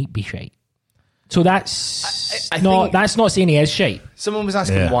he might be shite. So that's I think- that's not saying he is shite. Someone was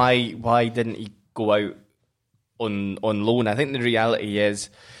asking Yeah. why didn't he go out on loan? I think the reality is,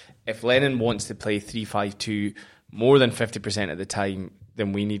 if Lennon wants to play 3-5-2 more than 50% of the time,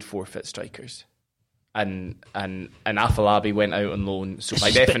 then we need 4 fit strikers. And Afolabi went out on loan, so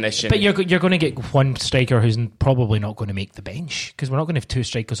by definition, But you're going to get one striker who's probably not going to make the bench, because we're not going to have 2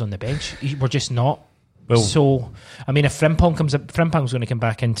 strikers on the bench. We're just not. Well- So, I mean, if Frimpong Frimpong's going to come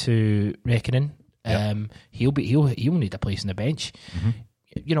back into reckoning. He'll need a place in the bench.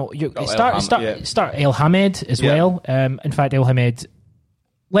 Start El Hamed as well. In fact, El Hamed.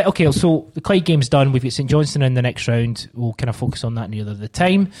 Okay, so the Clyde game's done. We've got St Johnstone in the next round. We'll kind of focus on that near the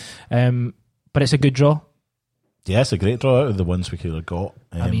time. But it's a good draw. Yeah, it's a great draw out of the ones we could have got.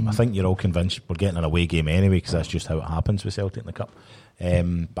 I mean- I think you're all convinced we're getting an away game anyway, because that's just how it happens with Celtic in the Cup.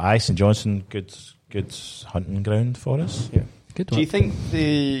 But aye, St Johnstone, good hunting ground for us. Yeah. Good Do one. you think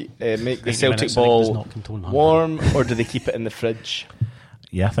they make the 90 Celtic minutes, I think, does ball not contain hunting. warm, or do they keep it in the fridge?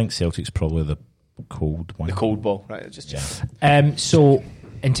 Yeah, I think Celtic's probably the cold one. The cold ball, right? Just So,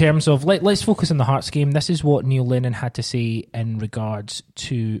 in terms of let's focus on the Hearts game. This is what Neil Lennon had to say in regards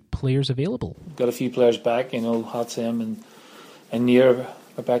to players available. Got a few players back, Hatem and Nier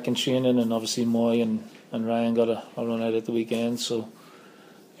are back in training, and obviously Moy and Ryan got a run out at the weekend. So,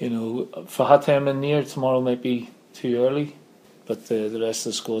 for Hatem and Nier, tomorrow might be too early, but the rest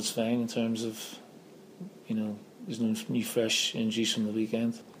of the squad's fine in terms of, there's no new fresh injuries from the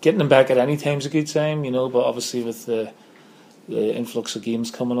weekend. Getting them back at any time's a good time, but obviously with the influx of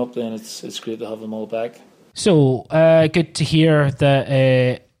games coming up, then it's great to have them all back. So, good to hear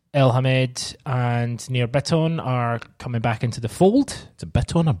that El Hamed and Nir Bitton are coming back into the fold. Is it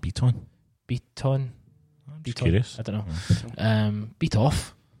Biton or Beaton? Beaton. Just curious. I don't know. Beat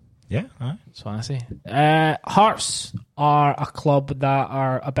off. Yeah, aye. That's what I say. Hearts are a club that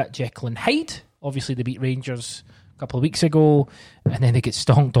are a bit Jekyll and Hyde. Obviously, they beat Rangers a couple of weeks ago, and then they get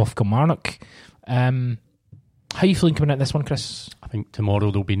stonked off Kilmarnock. How are you feeling coming out this one, Chris? I think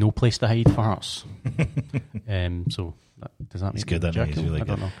tomorrow there'll be no place to hide for Hearts. So does that mean He's good, isn't he? He's really I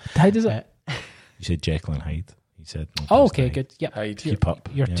don't good. know. How does it? You said Jekyll and Hyde. He said. No Oh, place to okay, hide. good. Yep. Hyde. Keep up.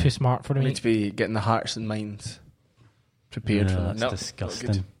 You're Yeah. too smart for We me. need to be getting the hearts and minds prepared for that. That's No, disgusting.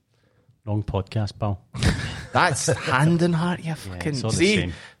 not good. Wrong podcast, pal. That's hand and heart. You fucking it's all the see.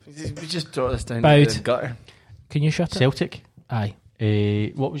 same. We just draw this down Bowed. to the gutter. Can you shut it? Celtic. Aye.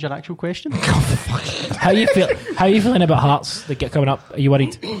 What was your actual question? How you feel? How are you feeling about Hearts that get coming up? Are you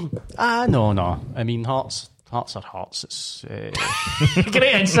worried? No. I mean, Hearts are Hearts. It's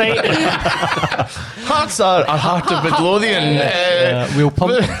Great insight. Hearts are heart of Midlothian. we'll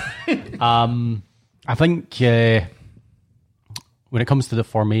pump. I think when it comes to the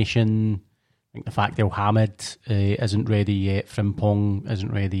formation, I think the fact El Hamid isn't ready yet, Frimpong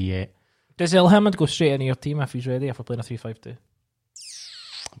isn't ready yet. Does El Hamid go straight into your team if he's ready? If we're playing a 3-5-2?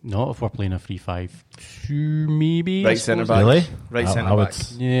 Not if we're playing a 3-5-2, maybe. Right I centre suppose. back. Really? Right I centre would- back.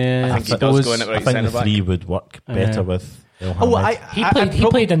 Yeah, I think he does go in at I right think centre the back. 3 would work better with El Hamid. He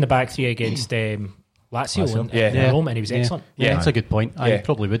played in the back three against Lazio in Yeah. Rome, and he was excellent. Yeah, that's a good point. I Yeah.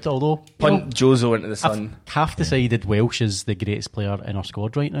 probably would, although Punt Jozo into the sun. half decided Welsh is the greatest player in our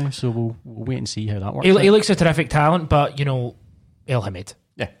squad right now, so we'll wait and see how that works. He out. looks a terrific talent, but El Hamid.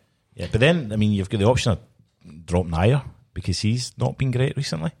 Yeah, but then, I mean, you've got the option of dropping Ayer because he's not been great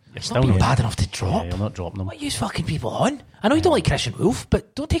recently. It's not been bad enough to drop. Yeah, you're not dropping them. What are you fucking people on? I know you don't like Christian Wolf,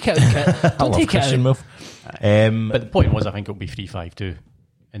 but don't take it out. I Don't love take it Christian out. Wolf. But the point was, I think it'll be 3-5-2,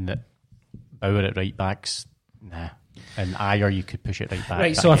 and that Bauer at right backs, nah, and Ayer you could push it right back.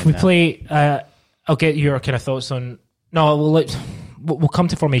 Right, back so if in we there. play, I'll get your kind of thoughts on. No, we'll come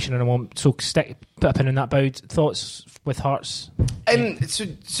to formation in a moment. So put a pin in that. Boud thoughts with Hearts. And so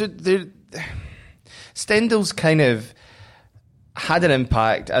Stendhal's kind of had an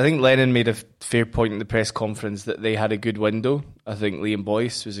impact. I think Lennon made a fair point in the press conference that they had a good window. I think Liam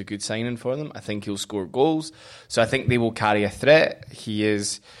Boyce was a good signing for them. I think he'll score goals. So I think they will carry a threat. He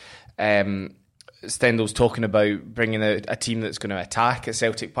is... Stendhal's talking about bringing a team that's going to attack at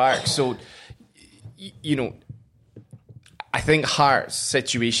Celtic Park. So, I think Hearts'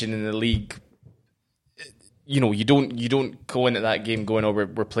 situation in the league... you don't go into that game going, oh,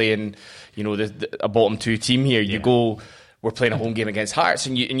 we're playing, a bottom two team here. You go, we're playing a home game against Hearts,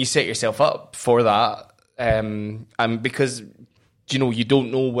 and you set yourself up for that. And because you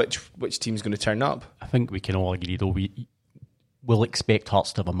don't know which team's going to turn up. I think we can all agree, though, we'll expect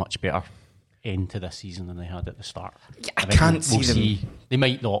Hearts to have a much better end to this season than they had at the start. Yeah, I think can't see them. They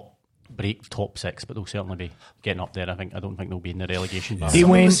might not break top six, but they'll certainly be getting up there. I don't think they'll be in the relegation battle.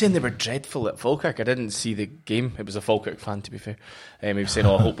 Someone was saying they were dreadful at Falkirk. I didn't see the game. It was a Falkirk fan, to be fair. He was saying,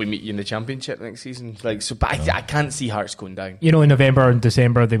 I hope we meet you in the Championship next season. But I can't see Hearts going down. In November and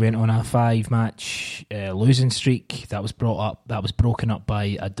December, they went on a 5-match losing streak. That was broken up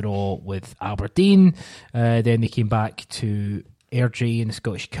by a draw with Aberdeen. Then they came back to Airdrie in the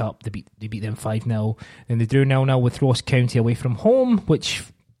Scottish Cup. They beat them 5-0. Then they drew 0-0 with Ross County away from home, which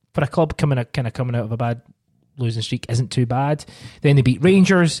for a club coming out of a bad losing streak isn't too bad. Then they beat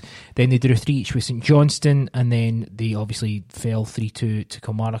Rangers. Then they drew 3 each with St Johnstone, and then they obviously fell 3-2 to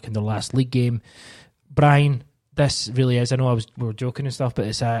Kilmarnock in their last league game. Brian, this really is. I know we were joking and stuff, but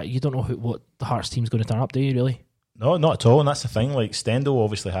it's you don't know what the Hearts team's going to turn up, do you? Really? No, not at all. And that's the thing. Like, Stendhal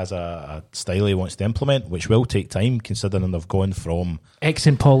obviously has a style he wants to implement, which will take time, considering they've gone from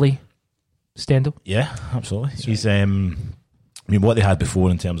Ex-St Pauli, Stendhal. Yeah, absolutely. He's what they had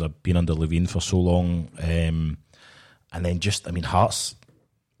before in terms of being under Levine for so long, and then Hearts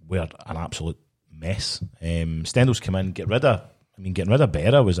were an absolute mess. Stendhal's come in, getting rid of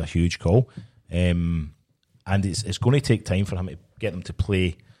Berra was a huge call, and it's going to take time for him to get them to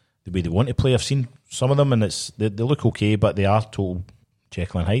play the way they want to play. I've seen some of them, and they look okay, but they are total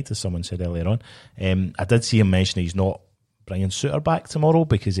Jekyll and Hyde, as someone said earlier on. I did see him mention he's not bringing Suter back tomorrow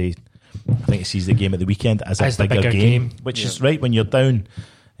because I think he sees the game at the weekend as a bigger game, which is right when you're down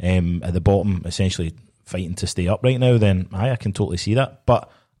at the bottom, essentially fighting to stay up right now. Then I can totally see that,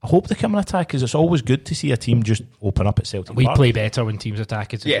 but I hope they come and attack because it's always good to see a team just open up at Celtic We Park. play better when teams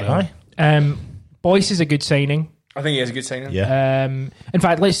attack us. Yeah. Well. Boyce is a good signing. I think he has a good signing. Yeah. In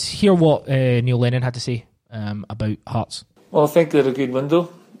fact, let's hear what Neil Lennon had to say about Hearts. Well, I think they had a good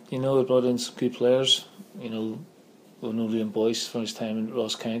window. They brought in some good players. know Liam Boyce from his time in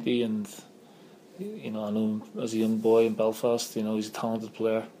Ross County, and I know him as a young boy in Belfast. He's a talented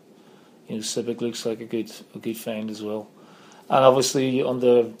player. Civic looks like a good find as well. And obviously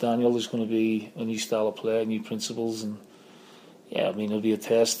under Daniel, there's going to be a new style of play, new principles, and it'll be a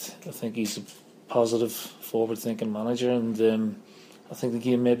test. I think he's a positive, forward-thinking manager, and I think the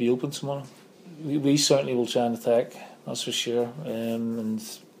game may be open tomorrow. We certainly will try and attack, that's for sure, and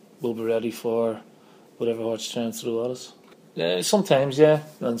we'll be ready for whatever Hearts try and throw at us. Sometimes,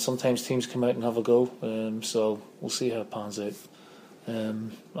 and sometimes teams come out and have a go, so we'll see how it pans out.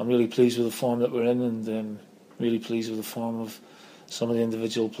 I'm really pleased with the form that we're in, and really pleased with the form of some of the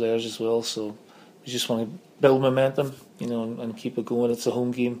individual players as well, so we just want to build momentum, and keep it going. It's a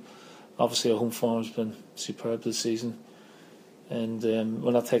home game. Obviously our home form's been superb this season, and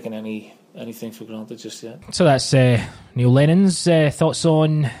we're not taking anything for granted just yet. So that's Neil Lennon's thoughts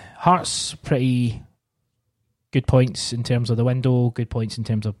on Hearts. Pretty good points in terms of the window, good points in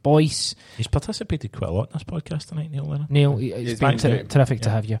terms of Boyce. He's participated quite a lot in this podcast tonight, Neil Lennon. Neil, it's been great. terrific to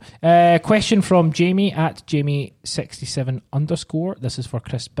have you. Question from Jamie at Jamie67_. This is for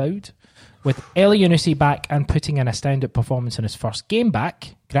Chris Bowd. With Elyounoussi back and putting in a standout performance in his first game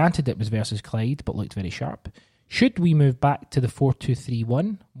back, granted it was versus Clyde, but looked very sharp, should we move back to the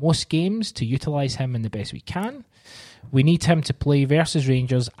 4-2-3-1 most games to utilise him in the best we can? We need him to play versus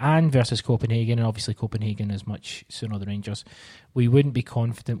Rangers and versus Copenhagen, and obviously Copenhagen is much sooner than Rangers. We wouldn't be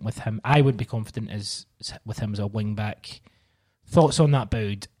confident with him. I wouldn't be confident with him as a wing back. Thoughts on that,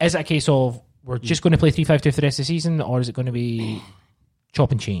 Bowd? Is it a case of we're just going to play 3-5-2 for the rest of the season, or is it going to be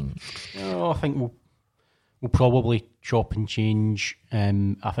chop and change? I think we'll probably chop and change.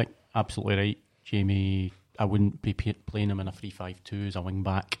 I think absolutely right, Jamie. I wouldn't be playing him in a 3-5-2 as a wing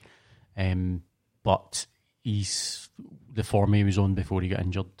back, but the form he was on before he got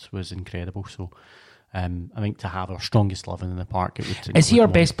injured was incredible. So I think to have our strongest 11 in the park, it would. Is he our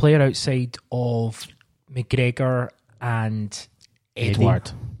best player outside of McGregor and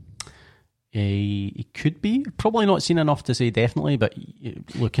Edward? He could be. Probably not seen enough to say definitely, but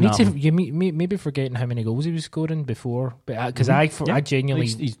looking at him, you maybe forgetting how many goals he was scoring before, because I genuinely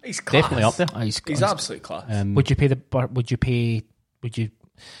he's class. definitely up there. He's absolute class. Would you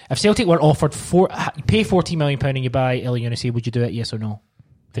if Celtic were offered pay £14 million and you buy Elyounoussi, would you do it? Yes or no?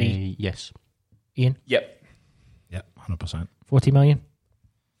 3. Yes. Ian? Yep. 100%. 40 million?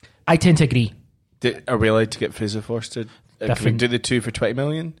 I tend to agree. Are we allowed to get Fraser Forster? Can we Different. do the 2 for 20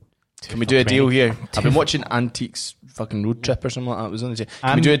 million? Can we do a deal here? I've been watching Antiques fucking Road Trip or something like that. It was on the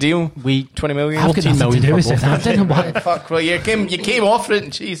Can we do a deal? 20 million? I've got 14 nothing to million do for with both. Southampton. What? Fuck, well, you came off it,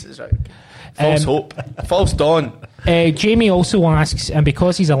 and Jesus, right. False hope. False dawn. Jamie also asks, and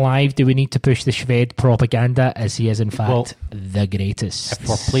because he's alive, do we need to push the Shved propaganda as he is in fact the greatest? If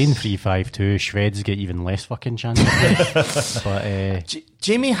we're playing 3-5-2, Shveds get even less fucking chance. But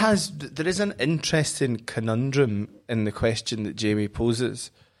Jamie there is an interesting conundrum in the question that Jamie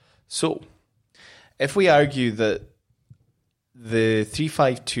poses. So, if we argue that the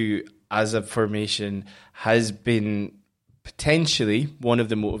 3-5-2 as a formation has been potentially one of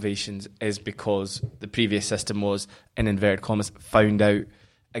the motivations is because the previous system was, in inverted commas, found out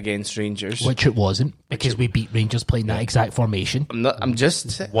against Rangers. Which it wasn't, because we beat Rangers playing that exact formation. I'm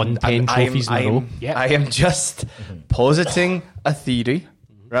just won 10 trophies in a row. Yep. I am just positing a theory,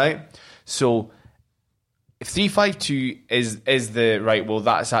 right? So if 3-5-2 is the right, well,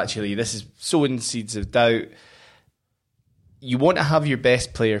 that's actually, this is sowing seeds of doubt. You want to have your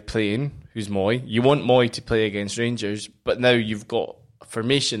best player playing, who's Moy. You want Moy to play against Rangers, but now you've got a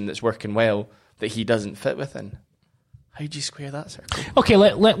formation that's working well that he doesn't fit within. How do you square that circle? Okay,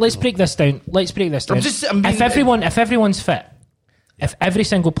 let's break this down. If everyone's fit, if every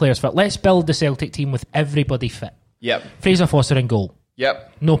single player's fit, let's build the Celtic team with everybody fit. Yep. Fraser Forster in goal.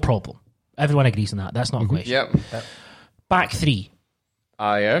 Yep. No problem. Everyone agrees on that. That's not a question. Yep. Back 3.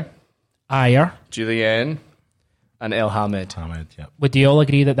 Ayer, Julian, and El Hamed. Would you all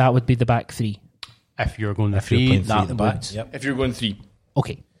agree that would be the back 3? if you're going If you're 3, playing 3 that at the back. would. Yep. If you're going 3.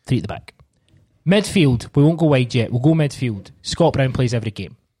 Okay, 3 at the back. Midfield, we won't go wide yet. We'll go midfield. Scott Brown plays every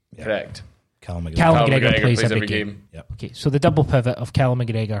game. Yep. Correct. Callum McGregor. Callum Callum McGregor McGregor plays every game. Yep. Okay, so the double pivot of Callum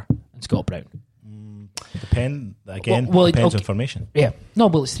McGregor and Scott Brown. Depends okay. on formation. Yeah. No,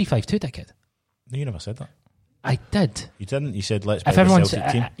 well, it's 3-5-2, dickhead. No, you never said that. I did. You didn't. You said let's If build a everyone's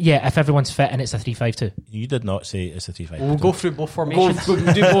Celtic team. if everyone's fit and it's a 3-5-2. You did not say it's a 3-5. We'll go through both formations. We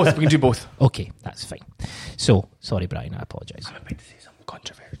can do both. We can do both. Okay, that's fine. So, sorry, Brian, I apologise. I'm about to say something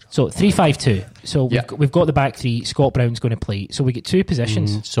controversial. So 3-5-2. So Yeah. we've got the back 3. Scott Brown's going to play. So we get 2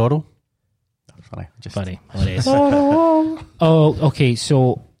 positions. Sorrow. Sorry, just Funny. Oh, okay.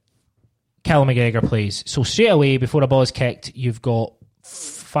 So Callum McGregor plays. So straight away, before a ball is kicked, you've got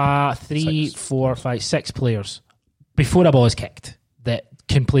 6 players before a ball is kicked that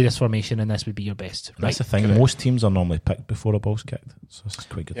can play this formation, and this would be your best. Right? That's the thing. Most teams are normally picked before a ball's kicked, so this is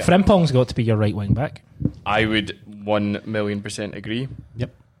quite good. Frimpong's got to be your right wing back. I would 1,000,000% agree.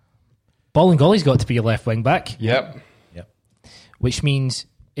 Yep. Bolingoli's got to be your left wing back. Yep. Which means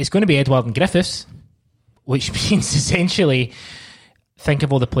it's going to be Edouard and Griffiths, which means essentially think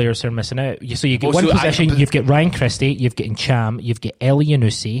of all the players who are missing out. So you get one position, you've got Ryan Christie, you've got Cham, you've got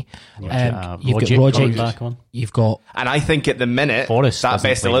Elyounoussi, you've got Rogic, you've got... And I think at the minute, Forrest that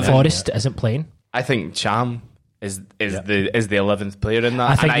best 11... Forrest isn't playing. I think Cham is the 11th player in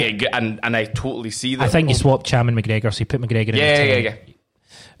that. And I totally see that. I think you swap Cham and McGregor, so you put McGregor in the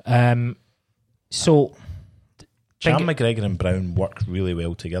 10. So... Cham, McGregor and Brown work really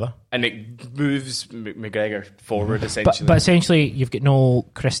well together. And it moves McGregor forward, essentially. But essentially, you've got no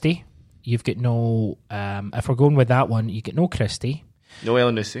Christie. You've got no... if we're going with that one, you get no Christie. No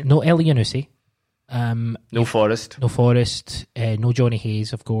Elyounoussi. No Elyounoussi. No Forrest. No Forrest. No Johnny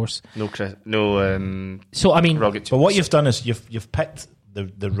Hayes, of course. So, I mean... Rogic. But what you've done is you've picked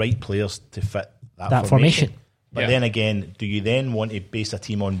the right players to fit that formation. But then again, do you then want to base a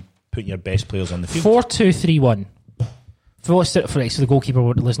team on putting your best players on the field? 4-2-3-1. So the goalkeeper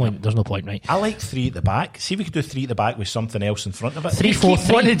would listen. There's no point, right? I like 3 at the back. See if we could do 3 at the back with something else in front of it.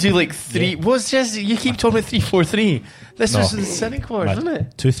 3-4-3. Want to do like 3? You keep talking about 3-4-3. This was the cynic wars, isn't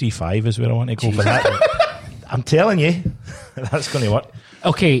it? 2-3-5 is where I want to go for that. I'm telling you, that's going to work.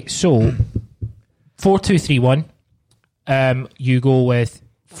 Okay, so 4-2-3-1. You go with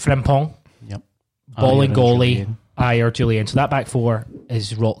Frimpong, Bolingoli, Ayer, Julian. So that back 4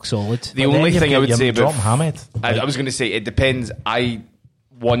 is rock solid. The only thing I would say about Mohamed, I was going to say it depends. I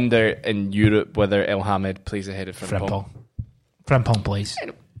wonder in Europe whether El Hamed plays ahead of Frimpong. Frimpong plays.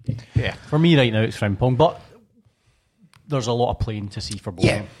 Yeah, for me right now it's Frimpong, but there's a lot of playing to see for both.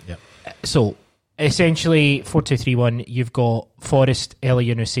 Yeah. So essentially 4-2-3-1. You've got Forrest,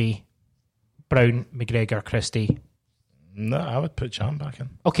 Elyounoussi, Brown, McGregor, Christie. No, I would put Cham back in.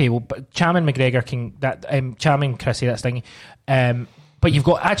 Okay, well, but Cham and McGregor can that. Cham and Christie, that's thing. But you've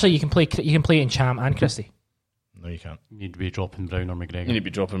got you can play in Cham and Christie. No, you can't. You'd be dropping Brown or McGregor. You need to be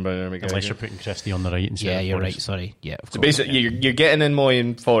dropping Brown or McGregor Unless you're putting Christie on the right instead. Yeah, of you're Forrest. right. Sorry. Yeah. So basically, you're getting in Moy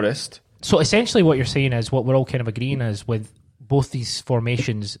and Forrest. So essentially, what you're saying is what we're all kind of agreeing is with both these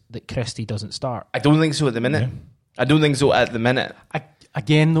formations that Christie doesn't start. I don't think so at the minute. I don't think so at the minute.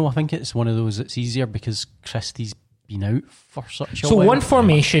 Again, though, I think it's one of those that's easier because Christie's been out for such a So while. one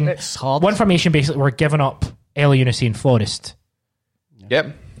formation, basically, we're giving up Elyounoussi and Forrest.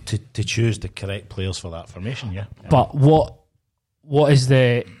 Yep. To choose the correct players for that formation, yeah. But what is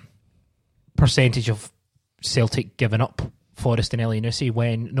the percentage of Celtic giving up Forrest and Elyounoussi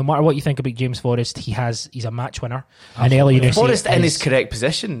when no matter what you think about James Forrest, he's a match winner. Absolutely. And Elyounoussi Forrest in his correct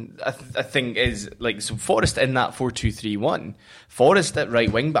position, I think, is like so. Forrest in that 4-2-3-1. Forrest at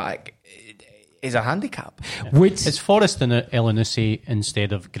right wing back is a handicap. It's Forrest and Elyounoussi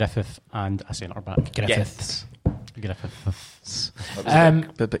instead of Griffith and a centre back. Griffiths. A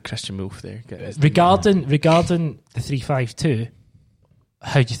bit Christian Wolf there. Regarding the 3-5-2,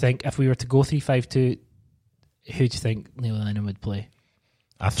 how do you think if we were to go 3-5-2? Who do you think Neil Lennon would play?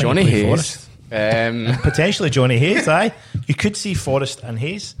 I think Johnny he'd play Hayes. Forrest. Potentially Johnny Hayes, aye. You could see Forrest and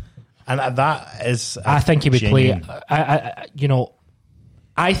Hayes. And that is... I think he would genuine. play...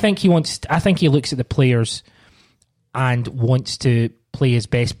 I think he wants... I think he looks at the players and wants to play his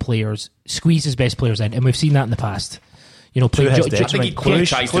best players, squeeze his best players in. And we've seen that in the past. Play I think he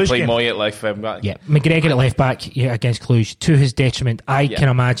tries to play Moy at left back. Yeah, McGregor at left back against Cluj. To his detriment, I can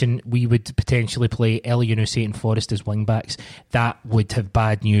imagine we would potentially play Elyounoussi and Forrest as wing backs. That would have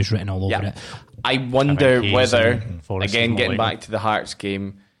bad news written all over it. I wonder whether, Forrest again, and getting Moy. back to the Hearts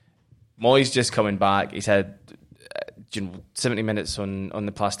game, Moy's just coming back. He's had 70 minutes on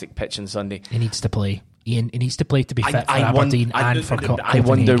the plastic pitch on Sunday. He needs to play. He needs to play to be fit for Aberdeen and for I Copenhagen.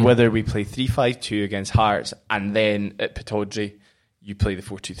 wonder whether we play 3-5-2 against Hearts and then at Pittodrie you play the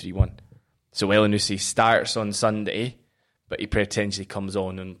 4-2-3-1. So Elyounoussi starts on Sunday, but he potentially comes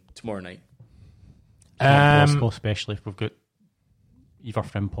on tomorrow night. Possible, especially if we've got either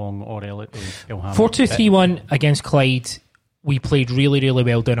Frimpong or Elhammond. 4-2-3-1 against Clyde. We played really, really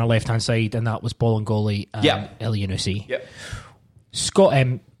well down our left hand side, and that was Bolingoli and Elyounoussi. Yep. Scott,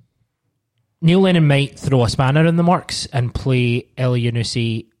 Neil Lennon might throw a spanner in the works and play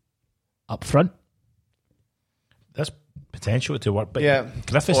Elyounoussi up front. There's potential to work, but Yeah,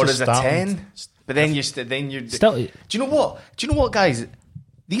 Griffiths or is as a starting. 10. But then you're Still, Do you know what? Do you know what, guys?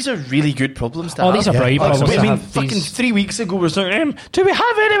 These are really good problems to Oh, have. these are brilliant problems I to mean, have. fucking These- 3 weeks ago we were saying, do we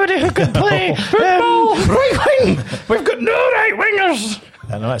have anybody who can play right wing? We've got no right wingers.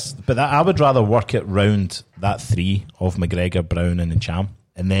 I know but I would rather work it round that three of McGregor, Brown, and Cham,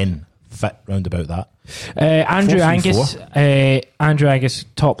 and then fit round about that. Andrew 4-3-4. Andrew Angus,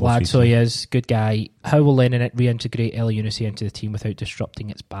 top lad, 4-3-3. so he is good guy. How will Lennon reintegrate El Unici into the team without disrupting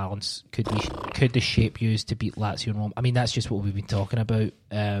its balance? Could the shape used to beat Lazio and Rome? I mean, that's just what we've been talking about.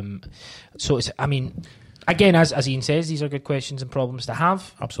 So it's, I mean, again, as Ian says, these are good questions and problems to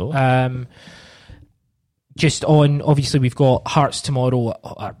have. Absolutely. Just on, obviously, we've got Hearts tomorrow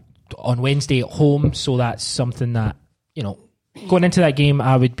on Wednesday at home, so that's something that, you know, going into that game,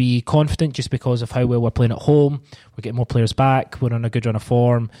 I would be confident just because of how well we're playing at home. We're getting more players back. We're on a good run of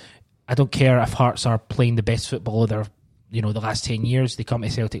form. I don't care if Hearts are playing the best football of their, you know, the last 10 years. They come to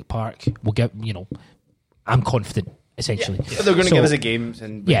Celtic Park. We'll get, you know, I'm confident, essentially. But they're going to give us a game.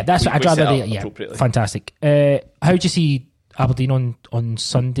 And That's what I'd rather. Yeah, Fantastic. How do you see Aberdeen on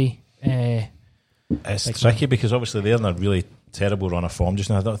Sunday? It's tricky because obviously they're in a really terrible run of form just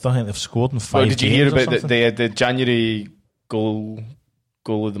now. I don't think they've scored in 5 Well, games. did you hear or about something? the January goal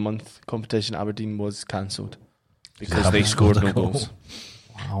of the month competition? Aberdeen was cancelled because they scored no goals.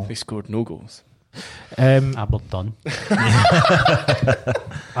 Wow. They scored no goals. Aberdeen.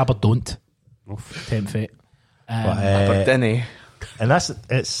 Aberdeen. Temp fit. Aberdeen. And it's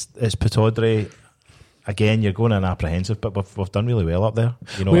Pittodrie. Again, you're going in apprehensive, but we've done really well up there.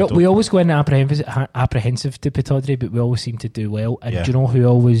 You know, We always go in apprehensive to Pittodrie, but we always seem to do well. And Yeah. do you know who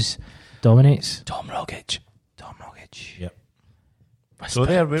always dominates? Tom Rogic. Yep. So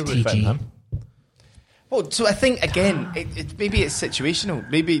there, we're TG. fitting him. Well, so I think again, maybe it's situational.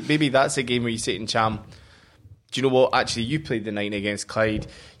 Maybe that's a game where you say to Cham, do you know what? Actually, you played the 90 against Clyde.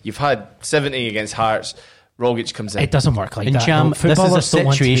 You've had 70 against Hearts. Rogic comes in. It doesn't work like And that. Cham, No, this is a footballers don't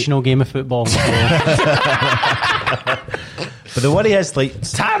want to be- situational game of football. But the worry is, like,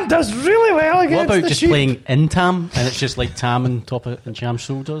 Tam does really well against What about the just Sheep. playing in Tam and it's just like Tam on top of and Cham's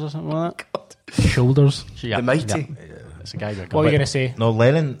shoulders or something like that? shoulders. Yeah, The mighty. yeah. It's a guy with a What are you gun. going to say? no,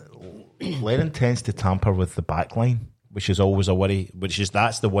 Lennon tends to tamper with the back line, which is always a worry.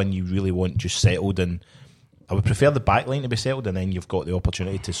 That's the one you really want just settled. And I would prefer the back line to be settled, and then you've got the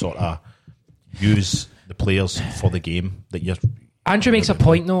opportunity to sort of use the players for the game that you're. Andrew makes a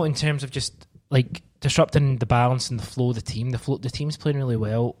point though in terms of just like disrupting the balance and the flow of the team. The team's playing really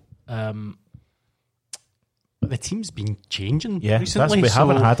well. But the team's been changing Yeah, recently. we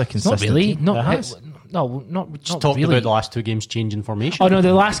haven't so had a Not consistent. really. team. Not It has. not just talked really. about the last 2 games changing formation. Oh no,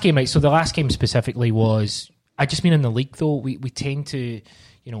 the last game. Right, so the last game specifically was. I just mean in the league though. We tend to,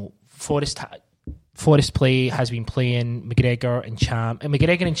 you know, Forest play has been playing McGregor and Cham. And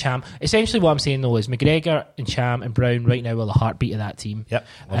McGregor and Cham, essentially what I'm saying though is McGregor and Cham and Brown right now are the heartbeat of that team. Yep.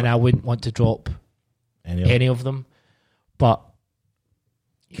 And I wouldn't want to drop any of them. But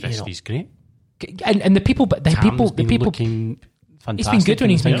Christie's great. and the people Tam's been looking he's fantastic. been good when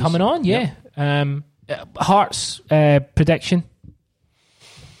he's been in coming on, yeah. Hearts prediction.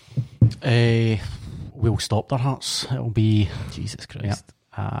 We'll stop their Hearts. It'll be Jesus Christ.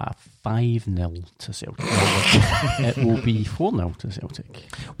 5-0 to Celtic. It will be 4-0 to Celtic.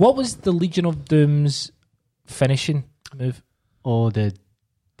 What was the Legion of Doom's finishing move? Oh, the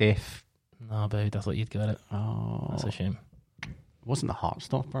death. No, but I thought you'd got it. Oh, That's a shame. wasn't the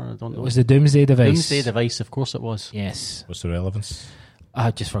Heartstopper? I don't It know. was the Doomsday Device. Doomsday Device, of course it was. Yes. What's the relevance? I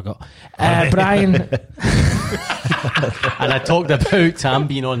just forgot. Brian, And I talked about Tam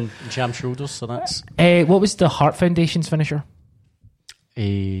being on Cham's shoulders, so that's what was the Heart Foundation's finisher?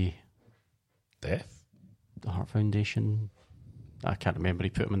 a Death. the Heart Foundation. I can't remember. He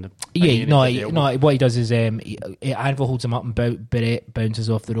put him in the No. What he does is Anvil holds him up and Barrett bounces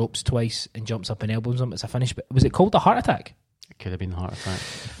off the ropes twice and jumps up and elbows him. It's a finish. But was it called the Heart Attack? It could have been the Heart Attack.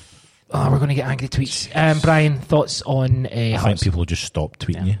 Oh, we're going to get angry tweets. Brian, thoughts on I think Hearts? people will just stop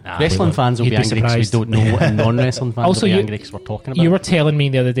tweeting you. Wrestling fans will You'd be be angry because we surprised. don't know, and non-wrestling fans Also, will be you- angry because we're talking about You were it. telling me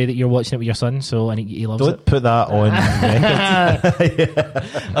the other day that you're watching it with your son, so I think he loves Don't it. put that on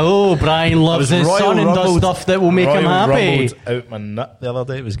record. Oh, Brian loves his son and does stuff that will make him happy. Rumbled out my nut the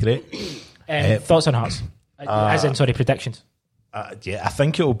other day. It was great. Thoughts on Hearts? As in, sorry, predictions. Yeah, I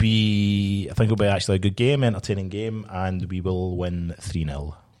think it'll be actually a good game, entertaining game, and we will win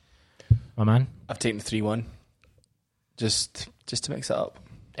 3-0. My man. I've taken 3-1. Just to mix it up.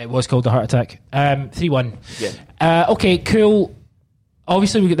 It was called the Heart Attack. 3-1. Yeah. Okay, cool.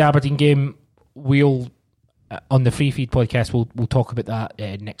 Obviously, we get the Aberdeen game. We'll on the Free Feed podcast. We'll talk about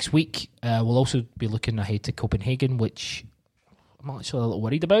that next week. We'll also be looking ahead to Copenhagen, which I'm actually a little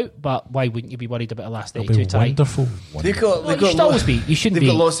worried about. But why wouldn't you be worried about a last It'll 82 be tie? wonderful. They've got, Well, they've you got should always be. You shouldn't They've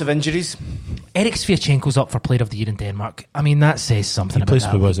be. got lots of injuries. Eric Sviatchenko's up for Player of the Year in Denmark. I mean, that says something He about plays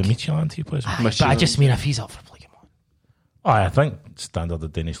that. for, was it league. Midtjylland he plays for? But I just mean if he's up for Player of Oh, I think standard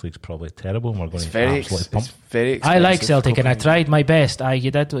of Danish league's probably terrible, and we're going It's to very, absolutely it's pump. very I expensive. like Celtic, and I Copenhagen. tried my best.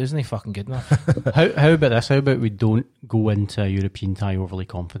 You did. Isn't he fucking good enough? How about this? How about we don't go into a European tie overly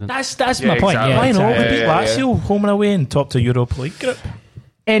confident? That's Yeah, my point. exactly. Yeah, Why not? exactly. We beat yeah, Lazio home and away and top to Europa League group.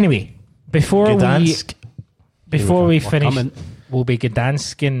 Anyway, before Gdansk. we We're finish, coming. we'll be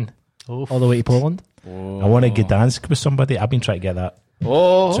Gdansking Oh, all the way to Poland. I want to Gdansk with somebody. I've been trying to get that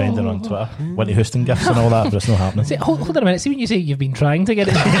Oh, trending on Twitter. Whitney Houston gifts and all that, but it's not happening. See, hold on a minute. See, when you say you've been trying to get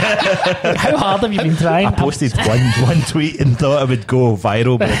it, how hard have you been trying? I posted one tweet and thought it would go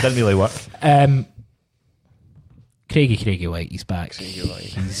viral, but it didn't really work. Craigie White, he's back.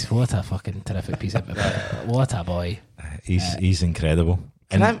 He's what a fucking terrific piece of what a boy. He's incredible.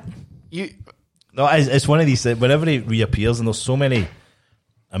 can And I? You no, it's one of these that whenever he reappears, and there's so many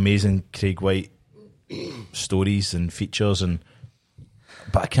amazing Craig White stories and features,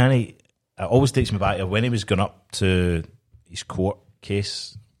 but I can't. It always takes me back to when he was going up to his court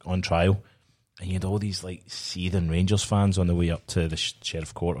case on trial, and he had all these like seething Rangers fans on the way up to the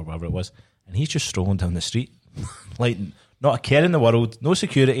sheriff court or whatever it was, and he's just strolling down the street, like not a care in the world, no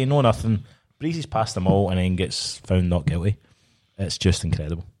security, no nothing, breezes past them all, and then gets found not guilty. It's just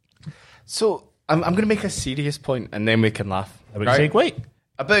incredible. So I'm going to make a serious point, and then we can laugh. About Craig White.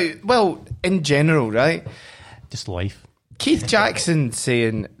 About, well, in general, right? just life. Keith Jackson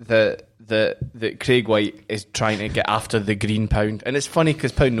saying that Craig White is trying to get after the green pound, and it's funny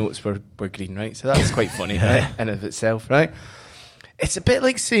because pound notes were green, right? So that's quite funny, right, in of itself, right? It's a bit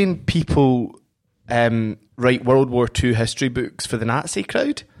like saying people write World War II history books for the Nazi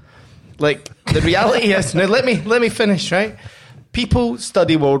crowd. Like the reality is, now let me finish, right? People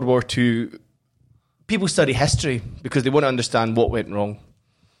study World War II. People study history because they want to understand what went wrong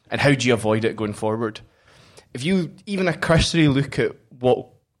and how do you avoid it going forward. If you even a cursory look at what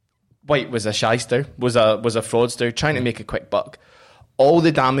White was, a shyster, was a fraudster trying to make a quick buck, all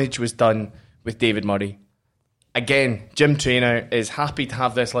the damage was done with David Murray. Again, Jim Traynor is happy to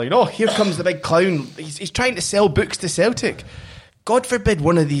have this line, oh, here comes the big clown. He's trying to sell books to Celtic. God forbid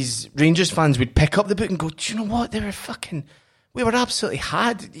one of these Rangers fans would pick up the book and go, do you know what? We were absolutely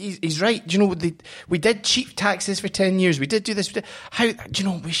had. He's right. Do you know, we did cheap taxes for 10 years. We did do this.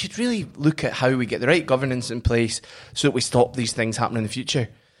 We should really look at how we get the right governance in place so that we stop these things happening in the future.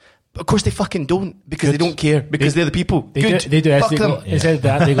 But of course they fucking don't, because they don't care, because they're the people. They Good. do Fuck they them. go, instead of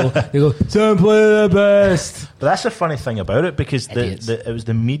that, they go, simply the best. But that's the funny thing about it, because Idiots. it was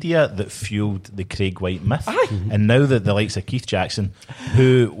the media that fueled the Craig White myth. And now that the likes of Keith Jackson,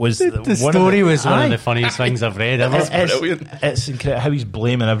 who was The story was one Aye. of the funniest things I've read ever. It's incredible how he's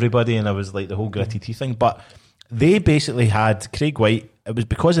blaming everybody, and I was like the whole gritty tea thing. But they basically had Craig White. It was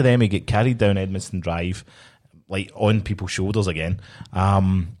because of them he get carried down Edmondson Drive, like on people's shoulders again.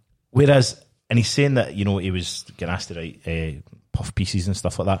 Whereas, and he's saying that, he was getting asked to write puff pieces and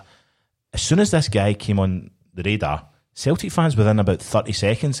stuff like that. As soon as this guy came on the radar, Celtic fans within about 30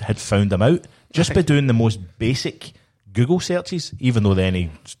 seconds had found him out just by doing the most basic Google searches, even though then he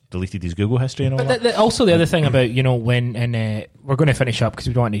deleted his Google history and all that. Also, the other thing about, when, and we're going to finish up because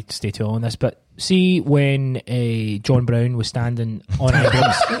we don't want to stay too long on this, but see when John Brown was standing on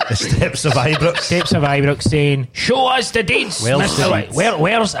Ibrox, The steps of Ibrox. saying, show us the deeds. Where's Mr. the White. deeds?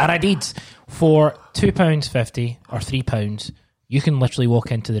 Where's our deeds? For £2.50 or £3, you can literally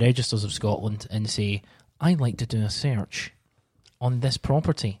walk into the registers of Scotland and say, I'd like to do a search on this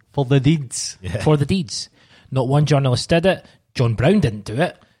property For the deeds. for the deeds. Not one journalist did it. John Brown didn't do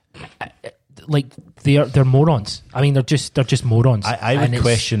it. Like they're morons. I mean, they're just morons. I And would it's-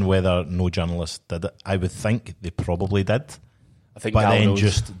 question whether no journalist did it. I would think they probably did, I think but Gal then knows.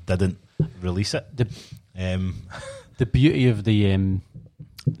 just didn't release it. The beauty of the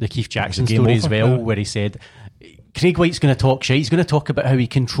Keith Jackson game story as over? well, Yeah. where he said Craig White's going to talk shit. He's going to talk about how he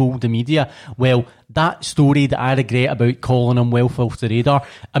controlled the media. Well, that story that I regret about calling him Wealth off the radar,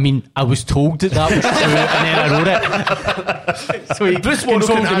 I mean, I was told that was true, and then I wrote it. So he Bruce Warren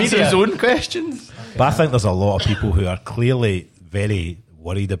controlled can the answer media. his own questions. But I think there's a lot of people who are clearly very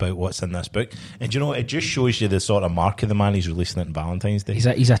worried about what's in this book, and it just shows you the sort of mark of the man. He's releasing it on Valentine's Day.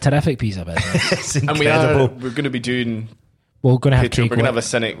 He's a terrific piece of business. It's And incredible. we're going to be doing We're going to have Patreon. Craig We're going to White. have a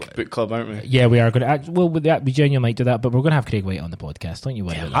Cynic book club, aren't we? Yeah, we are going to. Well, we genuinely might do that, but we're going to have Craig White on the podcast. Don't you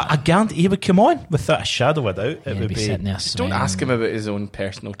worry about that. I guarantee he would come on without a shadow of a doubt. It Yeah, would be be. sitting there. Don't sweating. ask him about his own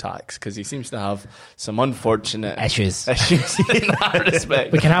personal tax, because he seems to have some unfortunate Issues. in that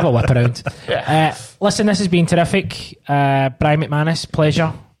respect. We can have a whip around. Listen, this has been terrific. Brian McManus,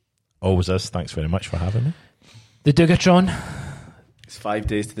 pleasure. Always is. Thanks very much for having me. The Dugatron, It's 5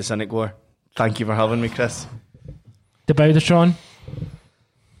 days to the Cynic War. Thank you for having me, Chris. the Bowdertron.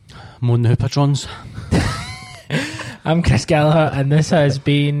 Moan the Hoopatrons. I'm Chris Gallagher, and this has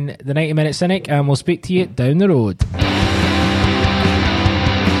been the 90 Minute Cynic, and we'll speak to you down the road.